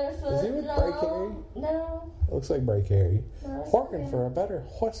 foot. Is he with Bray Carey? No, Looks like Bray Carey. no. it's Working not for a better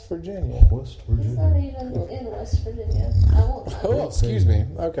West Virginia. West He's not Virginia. even in West Virginia. I won't. Oh, excuse me.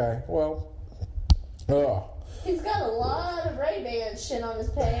 Okay, well. Oh, He's got a lot of Ray-Ban shit on his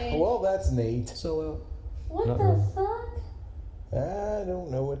page. well, that's neat. So, What not the really. fuck? I don't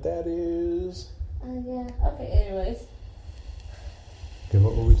know what that is. Yeah. Okay. Anyways, okay,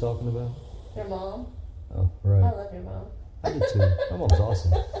 what were we talking about? your mom. Oh, I right. love your mom. I did too. My mom's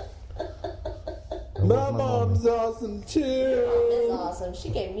awesome. I love My mommy. mom's awesome Your mom is too. awesome. She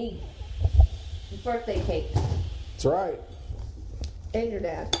gave me birthday cake. That's right. And your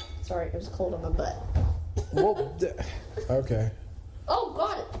dad. Sorry, it was cold on my butt. Well, okay. Oh,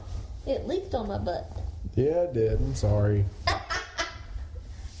 got it. It leaked on my butt. Yeah, I did. I'm sorry. I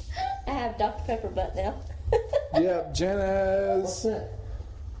have Dr. Pepper butt now. Yep, Jen What's has that?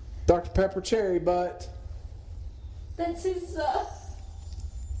 Dr. Pepper cherry butt. That's his.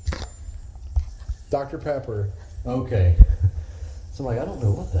 Dr. Pepper. Okay. So I'm like, I don't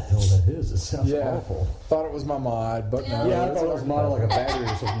know what the hell that is. It sounds Yeah. awful. Thought it was my mod, but no. Yeah, I it's thought it was Dr. mine like a Pepper. battery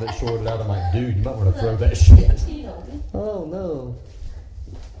or something that shorted out. I'm like, dude, you might want to throw that shit. Oh no.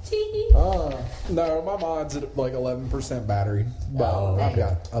 No, my mod's at like 11% battery. But Oh, I've okay.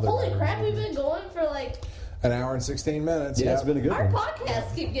 got other Holy batteries. crap, we've been going for like. An hour and 16 minutes. Yeah, yep. it's been a good Our one.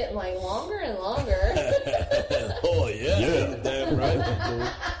 podcasts keep getting like longer and longer. Oh, yeah. Damn right. And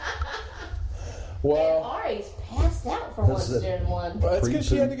Well, Ari's passed out for That's once it. during one. that's because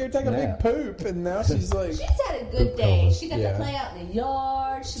she had to go take a Nap. big poop, and now she's like, She's had a good Poop day. coma. She got Yeah. to play out in the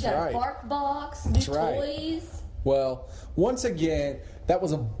yard. She got right. a bark box, new That's right. toys. well, once again, that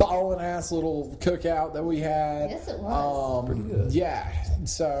was a ballin' ass little cookout that we had. Yes, it was. Pretty good. Yeah.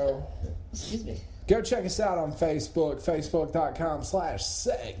 So Excuse me. go check us out on Facebook,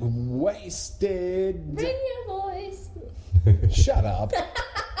 facebook.com/segwasted. Bring your voice. Shut up.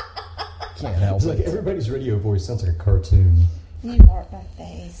 Can't help It's like it. everybody's radio voice sounds like a cartoon. You mark my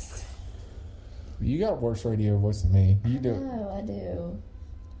face. You got a worse radio voice than me. You do. Oh, I do.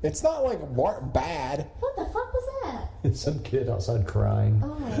 It's not like bad. What the fuck was that? It's some kid outside crying.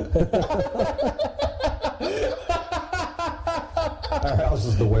 Oh. Our house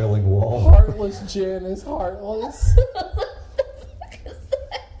is the Wailing Wall. Heartless Jen is heartless.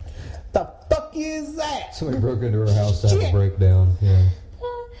 The fuck is that? Somebody broke into her house to have a breakdown. Yeah.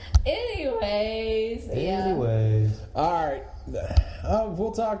 Anyways, yeah. Anyways. All right.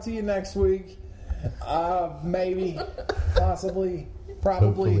 We'll talk to you next week. Maybe. Possibly.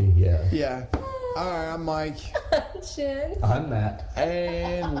 Probably. Hopefully, yeah. Yeah. All right. I'm Mike. Jen. I'm Matt.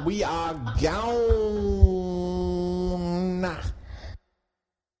 And we are gone.